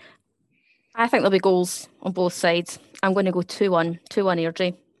 I think there'll be goals on both sides. I'm going to go 2-1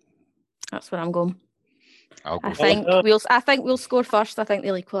 Airdrie. That's where I'm going. I think we'll score first. I think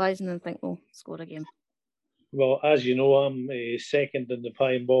they'll equalise, and then I think we'll score again. Well, as you know, I'm second in the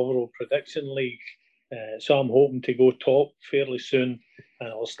Pie and Bovril Prediction League, so I'm hoping to go top fairly soon, and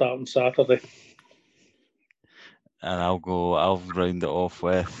I'll start on Saturday. And I'll round it off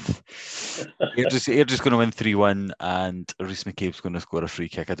with Airdrie's going to win 3-1, and Rhys McCabe's going to score a free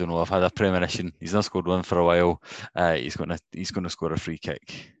kick. I don't know, I've had a premonition. He's not scored one for a while. He's going to score a free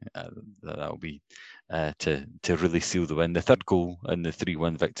kick. That'll be to really seal the win. The third goal in the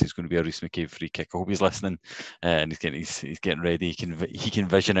 3-1 victory is going to be a Rhys McCabe free kick. I hope he's listening, and he's getting ready. He can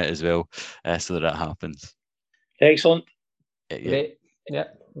vision it as well, so that happens. Excellent. Great. Yeah.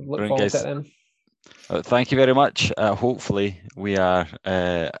 Look forward to it then. Thank you very much. Hopefully, we are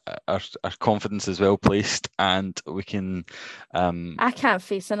our confidence is well placed, and we can. I can't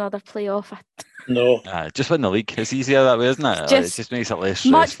face another playoff. No, just win the league. It's easier that way, isn't it? It just makes it less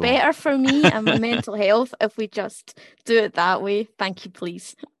stressful. Much better for me and my mental health if we just do it that way. Thank you,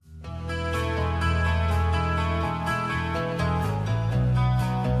 please.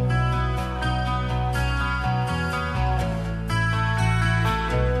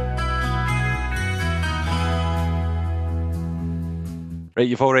 Right,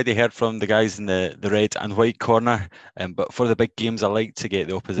 you've already heard from the guys in the red and white corner, but for the big games, I like to get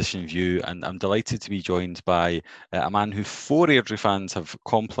the opposition view, and I'm delighted to be joined by a man who 4 Airdrie fans have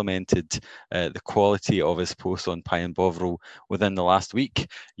complimented the quality of his post on Pie and Bovril within the last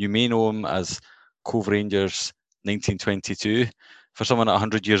week. You may know him as Cove Rangers 1922. For someone at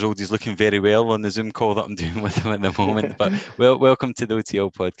 100 years old, he's looking very well on the Zoom call that I'm doing with him at the moment. But welcome to the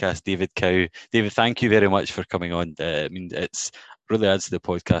OTL podcast, David Cow. David, thank you very much for coming on. It's really adds to the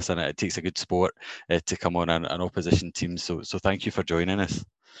podcast, and it takes a good sport to come on an opposition team. So thank you for joining us.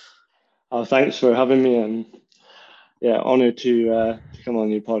 Oh, thanks for having me, and honoured to come on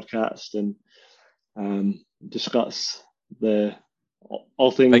your podcast and discuss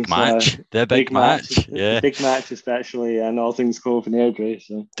all things. Big match, the big match, yeah, big match especially, and all things Cove and Airdrie.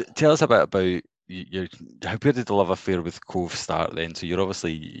 So tell us a bit about where did the love affair with Cove start then? So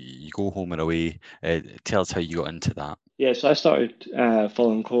you go home and away. Tell us how you got into that. Yeah, so I started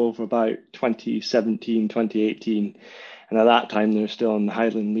following Cove about 2017, 2018. And at that time, they were still in the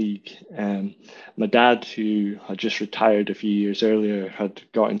Highland League. My dad, who had just retired a few years earlier, had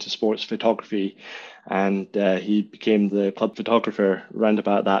got into sports photography, and he became the club photographer around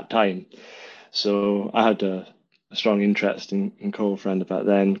about that time. So I had a strong interest in Cove around about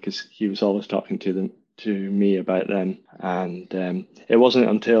then, because he was always talking to me about them. And it wasn't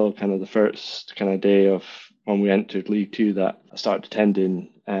until kind of the first kind of day of when we entered League Two that I started attending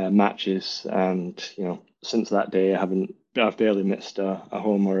matches, and since that day I've barely missed a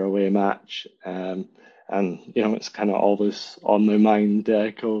home or away match, and and it's kind of always on my mind,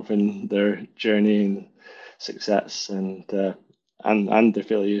 Cove, and their journey and success, and their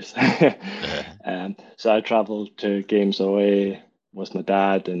failures. So I travelled to games away with my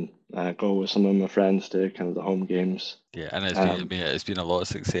dad, and go with some of my friends to kind of the home games. Yeah, and it's been a lot of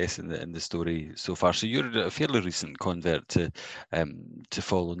success in the story so far. So you're a fairly recent convert to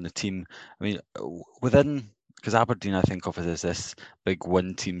following the team. I mean, within, because Aberdeen I think of it as this big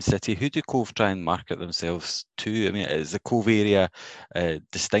one-team city. Who do Cove try and market themselves to? I mean, is the Cove area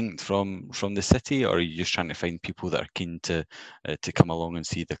distinct from the city, or are you just trying to find people that are keen to come along and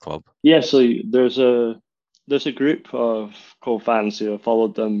see the club? Yeah, so there's a group of Cove fans who have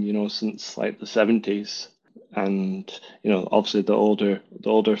followed them, since like the 70s, and obviously the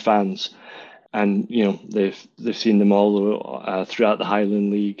older fans, and they've seen them all throughout the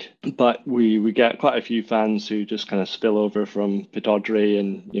Highland League. But we get quite a few fans who just kind of spill over from Pittodrie,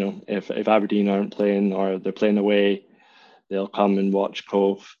 and if Aberdeen aren't playing or they're playing away, they'll come and watch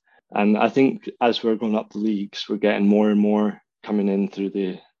Cove. And I think as we're going up the leagues, we're getting more and more coming in through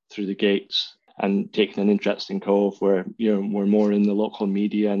the gates and taking an interest in Cove, where we're more in the local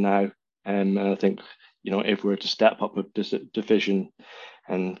media now. And I think if we're to step up a division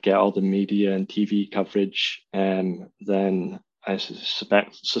and get all the media and TV coverage, then I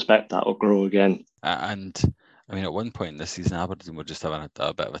suspect that will grow again. And I mean, at one point this season, Aberdeen were just having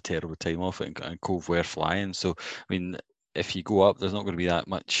a bit of a terrible time off it, and Cove were flying. So, I mean, if you go up, there's not going to be that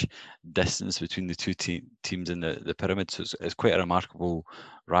much distance between the two teams in the pyramid. So it's quite a remarkable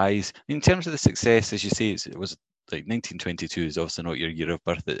rise. I mean, in terms of the success, as you say, it was like 1922 is obviously not your year of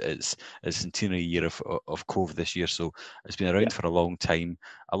birth. It's a centenary year of Cove this year. So it's been around for a long time.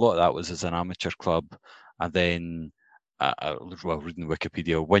 A lot of that was as an amateur club. And then, reading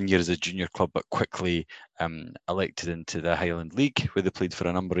Wikipedia, 1 year as a junior club, but quickly elected into the Highland League, where they played for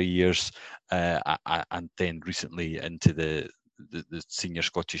a number of years, and then recently into the senior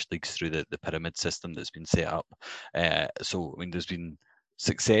Scottish leagues through the pyramid system that's been set up. So, I mean, there's been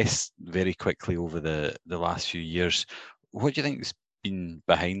success very quickly over the last few years. What do you think has been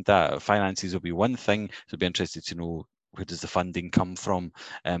behind that? Finances will be one thing, so I'd be interested to know, where does the funding come from?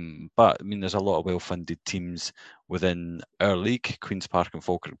 But I mean, there's a lot of well-funded teams within our league. Queen's Park and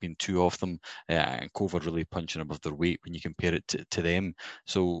Falkirk being two of them, and Cove are really punching above their weight when you compare it to them.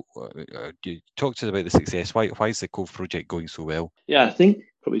 So, you talk to us about the success. Why is the Cove project going so well? Yeah, I think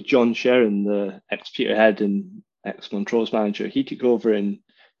probably John Sheron, the ex-Peterhead and ex-Montrose manager, he took over in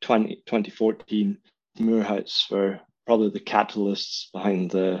 2014. Moorhouse were probably the catalysts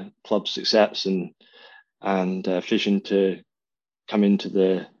behind the club's success and vision to come into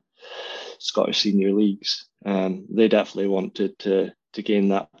the Scottish senior leagues. They definitely wanted to gain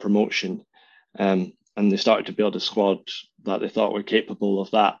that promotion, and they started to build a squad that they thought were capable of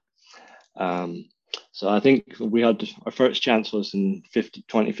that. So I think we had our first chance was in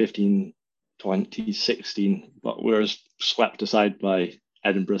 2015, 2016, but we were swept aside by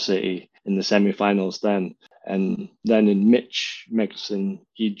Edinburgh City in the semi-finals then. And then in Mitch Megson,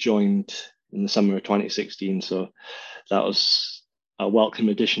 he joined in the summer of 2016. So that was a welcome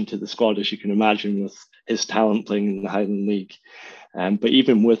addition to the squad, as you can imagine, with his talent playing in the Highland League. But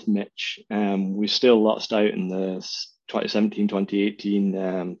even with Mitch, we still lost out in the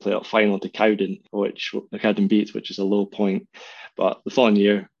 2017-2018 playoff final to Cowden, which the Cowden beat, which is a low point. But the following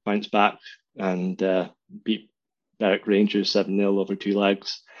year, bounced back and beat Berwick Rangers 7-0 over two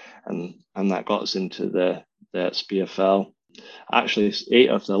legs, and that got us into the SPFL. Actually, 8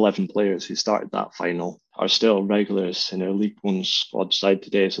 of the 11 players who started that final are still regulars in our League One squad side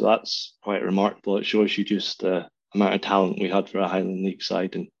today, so that's quite remarkable. It shows you just the amount of talent we had for a Highland League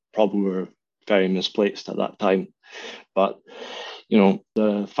side, and probably were very misplaced at that time. But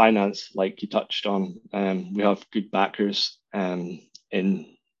the finance, like you touched on, we have good backers in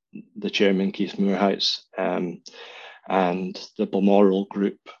the chairman, Keith Moorhouse, and the Balmoral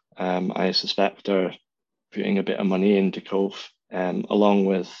group, I suspect, are putting a bit of money into Cove, along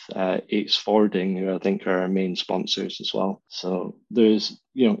with Eights Forwarding, who I think are our main sponsors as well. So there's,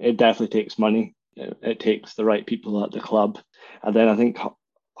 it definitely takes money. It takes the right people at the club. And then I think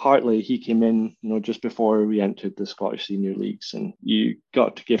Hartley, he came in, just before we entered the Scottish Senior Leagues, and you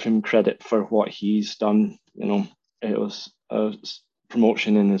got to give him credit for what he's done. It was a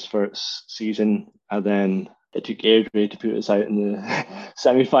promotion in his first season, and then it took Airdrie to put us out in the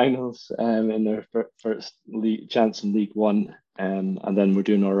semi-finals in their first chance in League One, and then we're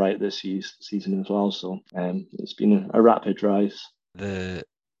doing all right this season as well. So it's been a rapid rise. The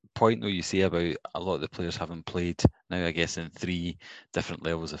point though you say about a lot of the players having played now, I guess, in 3 different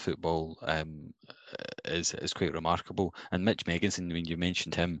levels of football, is quite remarkable. And Mitch Megginson, when you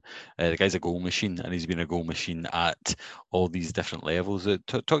mentioned him, the guy's a goal machine, and he's been a goal machine at all these different levels.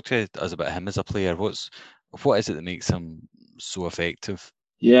 Talk to us about him as a player. What is it that makes him so effective?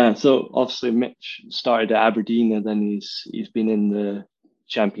 Yeah, so obviously Mitch started at Aberdeen, and then he's been in the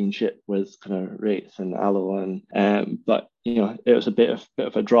Championship with kind of Wraith and Alloa, but it was a bit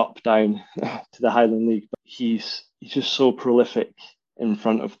of a drop down to the Highland League. But he's just so prolific in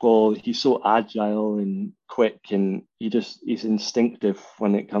front of goal. He's so agile and quick, and he's instinctive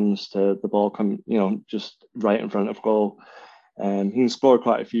when it comes to the ball coming, just right in front of goal. He can score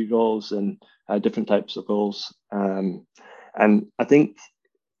quite a few goals and different types of goals. And I think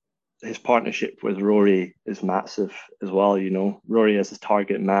his partnership with Rory is massive as well. Rory as his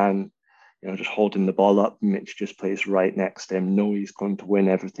target man, just holding the ball up. Mitch just plays right next to him. Know he's going to win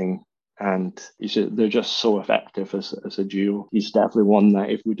everything. And they're just so effective as a duo. He's definitely one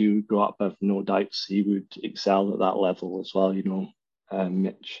that if we do go up, I've no doubts he would excel at that level as well,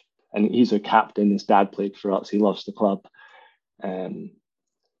 Mitch. And he's a captain. His dad played for us. He loves the club. All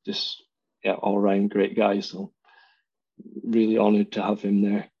round great guy. So really honoured to have him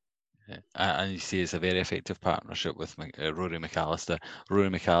there. And you see it's a very effective partnership with Rory McAllister. Rory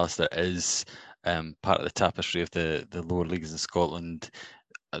McAllister is part of the tapestry of the lower leagues in Scotland,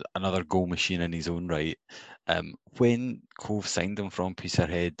 another goal machine in his own right. When Cove signed him from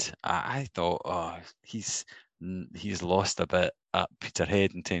Peterhead, I thought, he's lost a bit at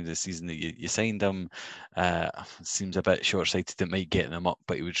Peterhead in terms of the season that you signed him. Seems a bit short-sighted. It might get him up,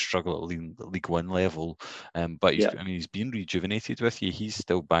 but he would struggle at League One level. But he's been rejuvenated with you. He's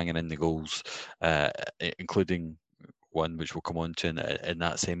still banging in the goals, including one which we'll come on to in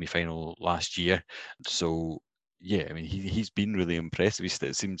that semi-final last year. So yeah, he's been really impressive. He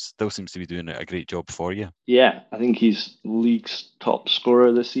still seems to be doing a great job for you. Yeah, I think he's league's top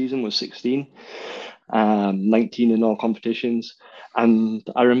scorer this season with 16. 19 in all competitions. And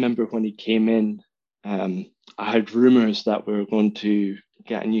I remember when he came in, I heard rumours that we were going to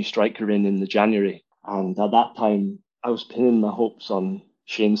get a new striker in the January. And at that time, I was pinning my hopes on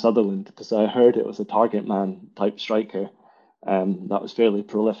Shane Sutherland because I heard it was a target man type striker that was fairly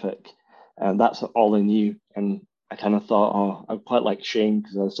prolific. And that's all I knew. And I kind of thought, I quite like Shane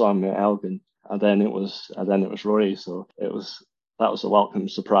because I saw him at Elgin. And then it was Rory. So that was a welcome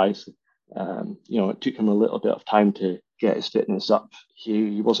surprise. It took him a little bit of time to get his fitness up.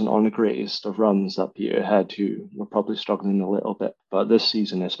 He wasn't on the greatest of runs at Peterhead, who were probably struggling a little bit. But this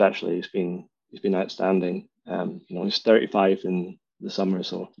season especially, he's been outstanding. He's 35 in the summer,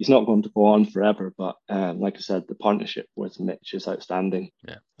 so he's not going to go on forever. But like I said, the partnership with Mitch is outstanding.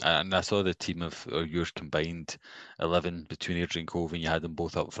 Yeah, and I saw the team of yours combined 11 between Airdrie and Cove, and you had them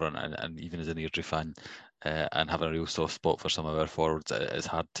both up front. And even as an Airdrie fan, and having a real soft spot for some of our forwards, it's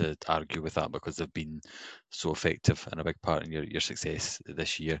hard to argue with that because they've been so effective and a big part in your success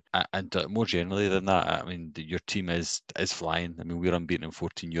this year. And more generally than that, your team is flying. We're unbeaten in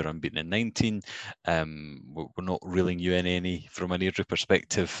 14, you're unbeaten in 19. We're not reeling you in any from an Airdrie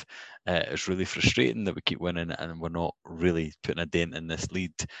perspective. It's really frustrating that we keep winning and we're not really putting a dent in this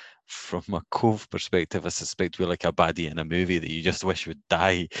lead. From a Cove perspective, I suspect we're like a baddie in a movie that you just wish would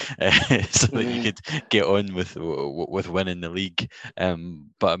die so that you could get on with winning the league.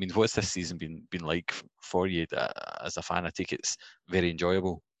 But what's this season been like for you as a fan? I think it's very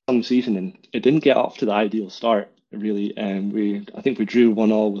enjoyable. Some season, and it didn't get off to the ideal start, really. I think we drew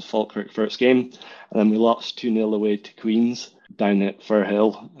 1-1 with Falkirk first game, and then we lost 2-0 away to Queens down at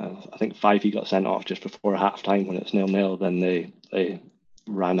Firhill. I think Fivey got sent off just before half time when it's 0-0. Then they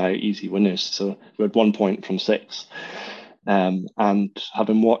ran out easy winners, so we had 1 point from 6. And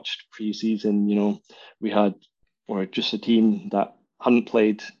having watched pre-season, we're just a team that hadn't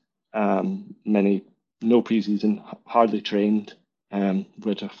played no pre-season, hardly trained.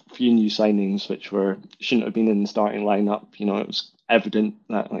 With a few new signings which shouldn't have been in the starting lineup. It was evident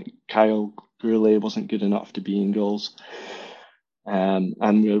that Kyle Gourlay wasn't good enough to be in goals.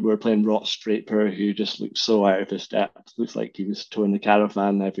 And we were playing Ross Draper, who just looked so out of his depth. Looks like he was towing the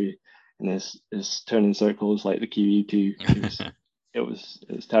caravan in his turning circles like the Kiwi too. It was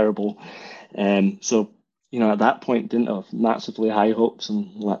terrible. So at that point didn't have massively high hopes and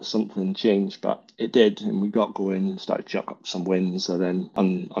let something change, but it did, and we got going and started to chuck up some wins, and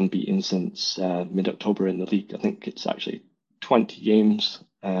then unbeaten since mid-October in the league. I think it's actually 20 games,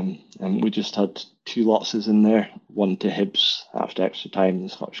 and we just had 2 losses in there, one to Hibs after extra time in the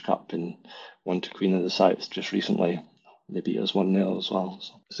Scottish Cup, and one to Queen of the South just recently. They beat us 1-0 as well.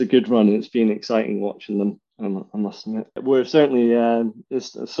 So it's a good run, and it's been exciting watching them. I must admit. We're certainly,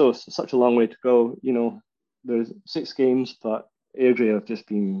 it's such a long way to go. You know, there's 6 games, but Airdrie have just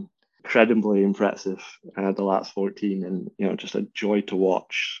been incredibly impressive the last 14, and you know, just a joy to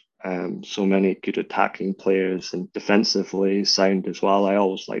watch. So many good attacking players and defensively sound as well. I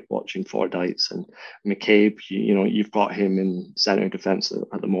always like watching Fordyce and McCabe. You know, you've got him in centre defence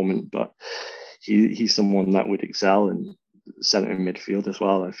at the moment, but he's someone that would excel in centre midfield as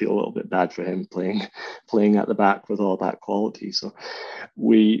well. I feel a little bit bad for him playing at the back with all that quality. So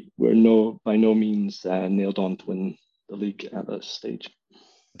we're by no means nailed on to win the league at this stage.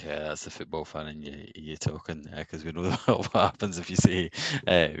 Yeah, that's the football fan in you talking, because we know what happens if you say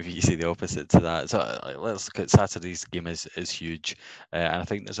the opposite to that. So let's look at Saturday's game is huge, and I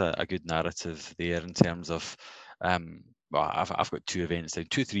think there's a good narrative there in terms of well, I've got 2 events now,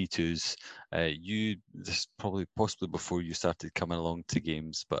 2 3-2s. This probably possibly before you started coming along to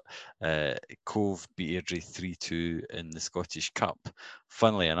games, but Cove beat Airdrie 3-2 in the Scottish Cup.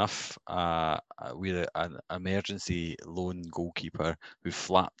 Funnily enough, we had an emergency lone goalkeeper who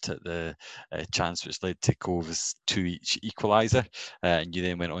flapped at the chance which led to Cove's 2-each equaliser, and you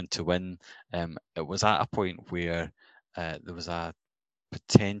then went on to win. It was at a point where there was a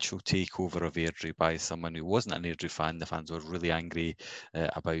potential takeover of Airdrie by someone who wasn't an Airdrie fan. The fans were really angry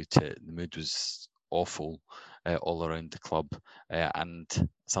about it. The mood was awful all around the club, and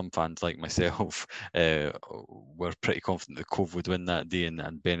some fans like myself were pretty confident that Cove would win that day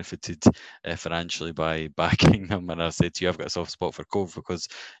and benefited financially by backing them. And I said to you, I've got a soft spot for Cove because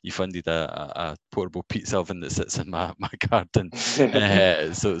you funded a portable pizza oven that sits in my garden.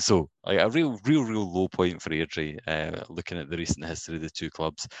 So like a real low point for Airdrie, looking at the recent history of the 2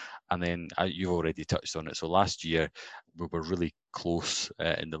 clubs. And then you've already touched on it. So last year we were really close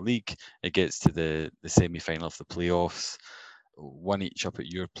in the league. It gets to the semi-final of the playoffs. 1 each up at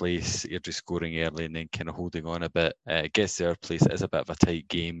your place, Airdrie scoring early and then kind of holding on a bit. It gets to our place, it is a bit of a tight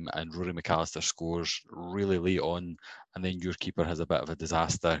game, and Rory McAllister scores really late on, and then your keeper has a bit of a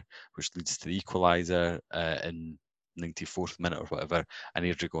disaster, which leads to the equaliser in 94th minute or whatever, and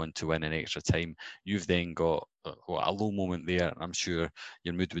Airdrie go on to win in extra time. You've then got a low moment there, and I'm sure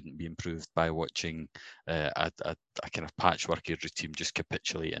your mood wouldn't be improved by watching a kind of patchwork Airdrie team just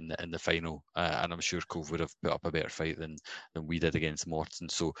capitulate in the final, and I'm sure Cove would have put up a better fight than we did against Morton.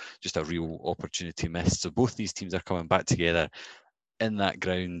 So just a real opportunity missed. So both these teams are coming back together in that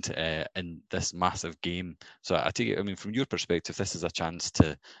ground in this massive game. So I take it, I mean, from your perspective, this is a chance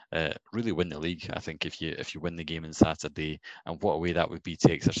to really win the league. I think if you win the game on Saturday, and what a way that would be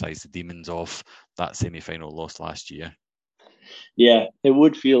to exercise the demons of that semi-final loss last year. Yeah, it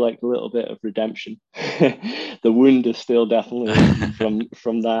would feel like a little bit of redemption. The wound is still definitely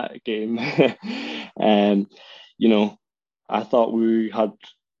from that game. You know, I thought we had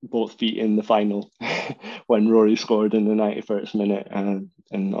both feet in the final when Rory scored in the 91st minute, and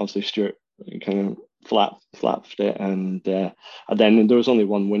obviously Stuart kind of flapped it, and then there was only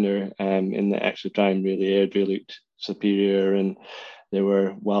one winner in the extra time. Really, Airdrie looked superior, and they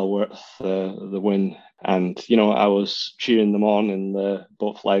were well worth the win. And you know, I was cheering them on in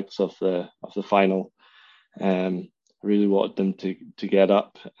both legs of the final. I really wanted them to get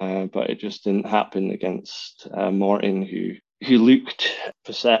up, but it just didn't happen against Morton, who looked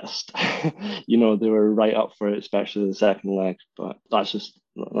possessed. You know, they were right up for it, especially the second leg. But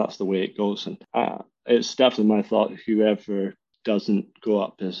that's the way it goes. And it's definitely my thought, whoever doesn't go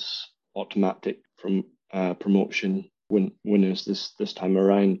up is automatic from promotion winners this time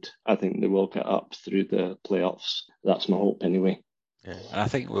around. I think they will get up through the playoffs. That's my hope anyway. Yeah, and I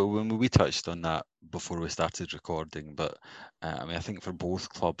think when we touched on that before we started recording, but I mean, I think for both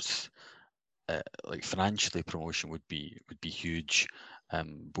clubs, like financially, promotion would be huge.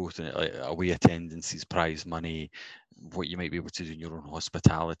 Both in like away attendances, prize money, what you might be able to do in your own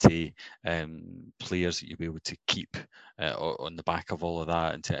hospitality, players that you'll be able to keep on the back of all of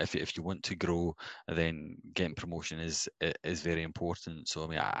that. And if you want to grow, then getting promotion is very important. So I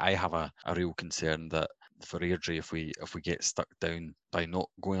mean, I have a real concern that for Airdrie, if we get stuck down by not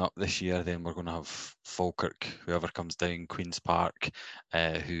going up this year, then we're going to have Falkirk, whoever comes down, Queen's Park,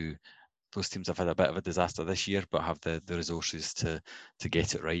 who. Those teams have had a bit of a disaster this year, but have the resources to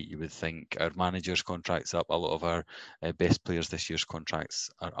get it right. You would think our managers' contracts up. A lot of our best players this year's contracts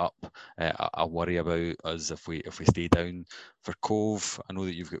are up. I worry about us if we stay down. For Cove, I know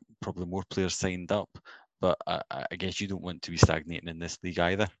that you've got probably more players signed up, but I guess you don't want to be stagnating in this league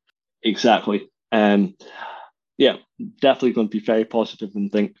either. Exactly. Yeah, definitely going to be very positive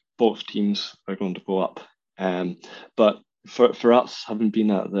and think both teams are going to go up. But for us, having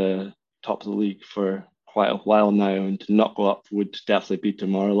been at the top of the league for quite a while now, and to not go up would definitely be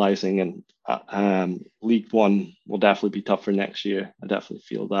demoralising. And League One will definitely be tougher next year. I definitely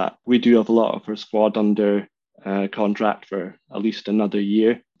feel that. We do have a lot of our squad under contract for at least another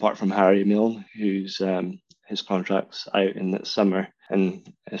year, apart from Harry Milne, who's his contract's out in the summer, and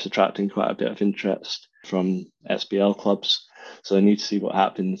it's attracting quite a bit of interest from SPL clubs. So I need to see what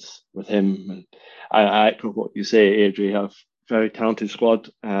happens with him. And I echo what you say, Adri. Have very talented squad.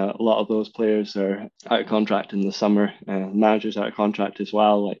 A lot of those players are out of contract in the summer. Managers out of contract as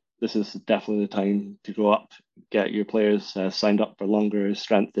well. Like, this is definitely the time to go up, get your players signed up for longer,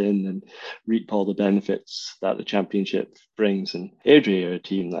 strengthen, and reap all the benefits that the championship brings. And Adria are a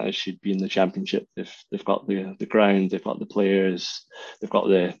team that should be in the championship. They've got the ground, they've got the players, they've got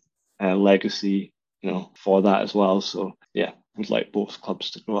the legacy, for that as well. So yeah, would like both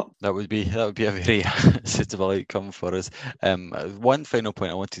clubs to go up. That would be a very suitable outcome for us. One final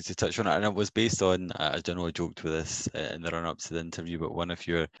point I wanted to touch on, and it was based on, I don't know, I joked with this in the run-up to the interview, but one of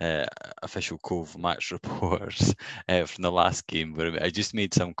your official Cove match reports from the last game, where I just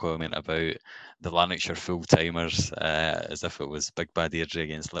made some comment about the Lanarkshire full-timers as if it was Big Bad Airdrie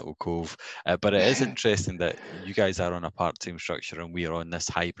against Little Cove. But it is interesting that you guys are on a part-time structure and we are on this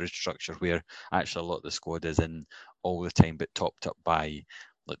hybrid structure where actually a lot of the squad is in all the time, but topped up by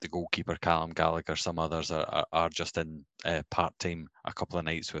like the goalkeeper Callum Gallagher. Some others are just in part-time a couple of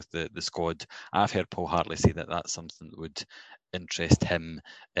nights with the squad. I've heard Paul Hartley say that that's something that would interest him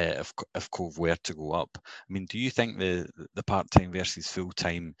if Cove were to go up. I mean, do you think the part-time versus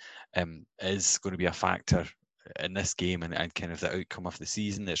full-time is going to be a factor in this game and kind of the outcome of the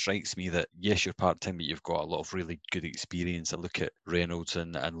season? It strikes me that yes, you're part-time, but you've got a lot of really good experience. I look at Reynolds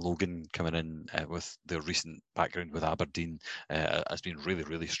and Logan coming in with their recent background with Aberdeen has been really,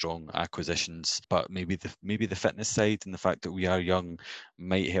 really strong acquisitions. But maybe the fitness side and the fact that we are young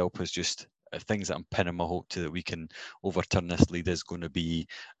might help us. Just things that I'm pinning my hope to that we can overturn this lead is going to be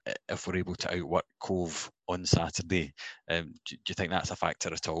if we're able to outwork Cove on Saturday. Do you think that's a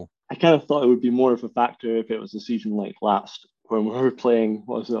factor at all? I kind of thought it would be more of a factor if it was a season like last, when we were playing,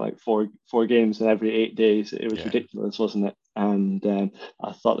 what was it, like four games in every 8 days. It was ridiculous, wasn't it? And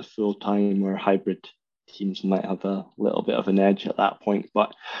I thought the full-time or hybrid teams might have a little bit of an edge at that point.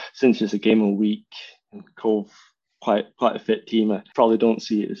 But since it's a game a week, and Cove quite a fit team, I probably don't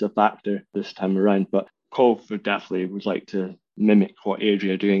see it as a factor this time around. But Cove would like to mimic what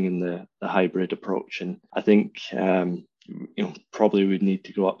Adria are doing in the hybrid approach. And I think probably we'd need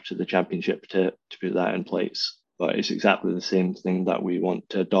to go up to the championship to put that in place. But it's exactly the same thing that we want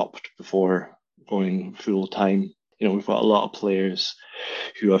to adopt before going full time. We've got a lot of players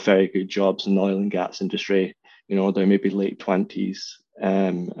who have very good jobs in the oil and gas industry. They're maybe late 20s,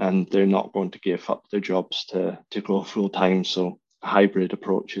 and they're not going to give up their jobs to go full time. So a hybrid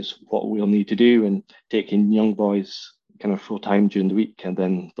approach is what we'll need to do, and taking young boys kind of full time during the week and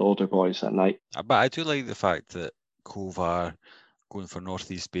then the older boys at night. But I do like the fact that Cove are going for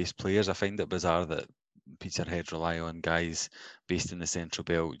northeast based players. I find it bizarre that Peterhead rely on guys based in the Central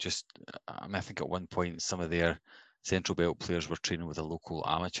Belt. I think at one point some of their Central Belt players were training with a local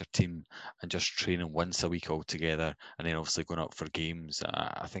amateur team and just training once a week all together, and then obviously going up for games.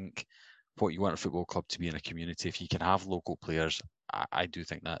 I think what you want a football club to be in a community, if you can have local players, I do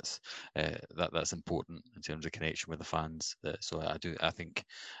think that's important in terms of connection with the fans. So I think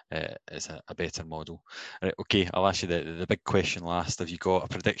it's a better model. Right, okay, I'll ask you the big question last. Have you got a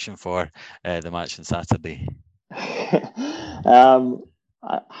prediction for the match on Saturday? I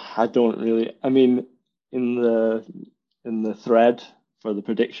don't really. I mean, in the thread for the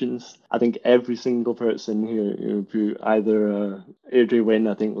predictions, I think every single person who put either Adria win,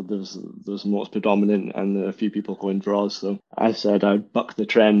 I think was most predominant, and a few people going draws. So I said I'd buck the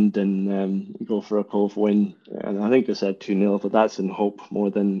trend and go for a Cove win, and I think I said 2-0, but that's in hope more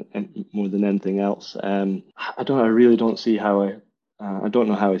than anything else. I really don't see how I don't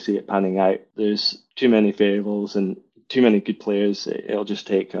know how I see it panning out. There's too many variables and too many good players. It'll just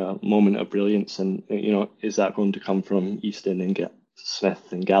take a moment of brilliance, and is that going to come from Easton and get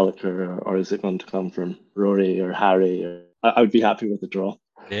Smith and Gallagher, or is it going to come from Rory or Harry? I would be happy with a draw.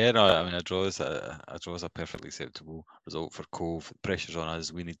 Yeah, no, I mean a draw is a perfectly acceptable result for Cove. The pressure's on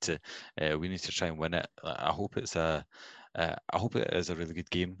us. We need to try and win it. I hope it is a really good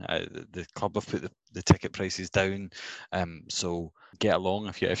game. The club have put the ticket prices down, so get along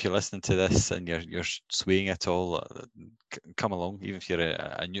if you're listening to this and you're swaying at all. Come along, even if you're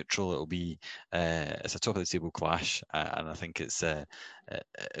a neutral. It'll be it's a top of the table clash, and I think it's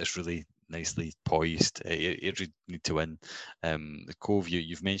really nicely poised. Adria need to win. The Cove,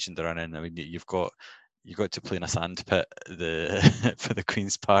 you've mentioned the run in. I mean, you've got you got to play in a sand pit for the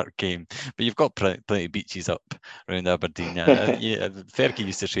Queen's Park game, but you've got plenty of beaches up around Aberdeen. Yeah, Fergie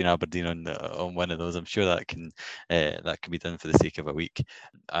used to train Aberdeen on one of those. I'm sure that can be done for the sake of a week.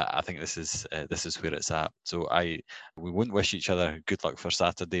 I think this is where it's at. So we won't wish each other good luck for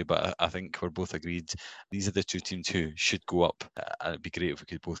Saturday, but I think we're both agreed these are the two teams who should go up. It'd be great if we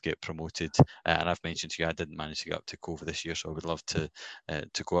could both get promoted. And I've mentioned to you I didn't manage to get up to Cove this year, so I would love to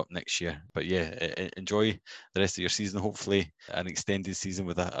go up next year. But yeah, enjoy the rest of your season. Hopefully, an extended season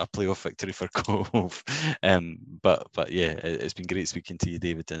with a playoff victory for Cove. But yeah, it's been great speaking to you,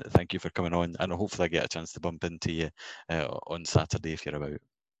 David, and thank you for coming on. And hopefully, I get a chance to bump into you on Saturday if you're about.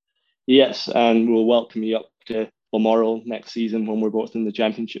 Yes, and we'll welcome you up to Balmoral next season when we're both in the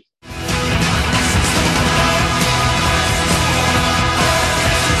Championship.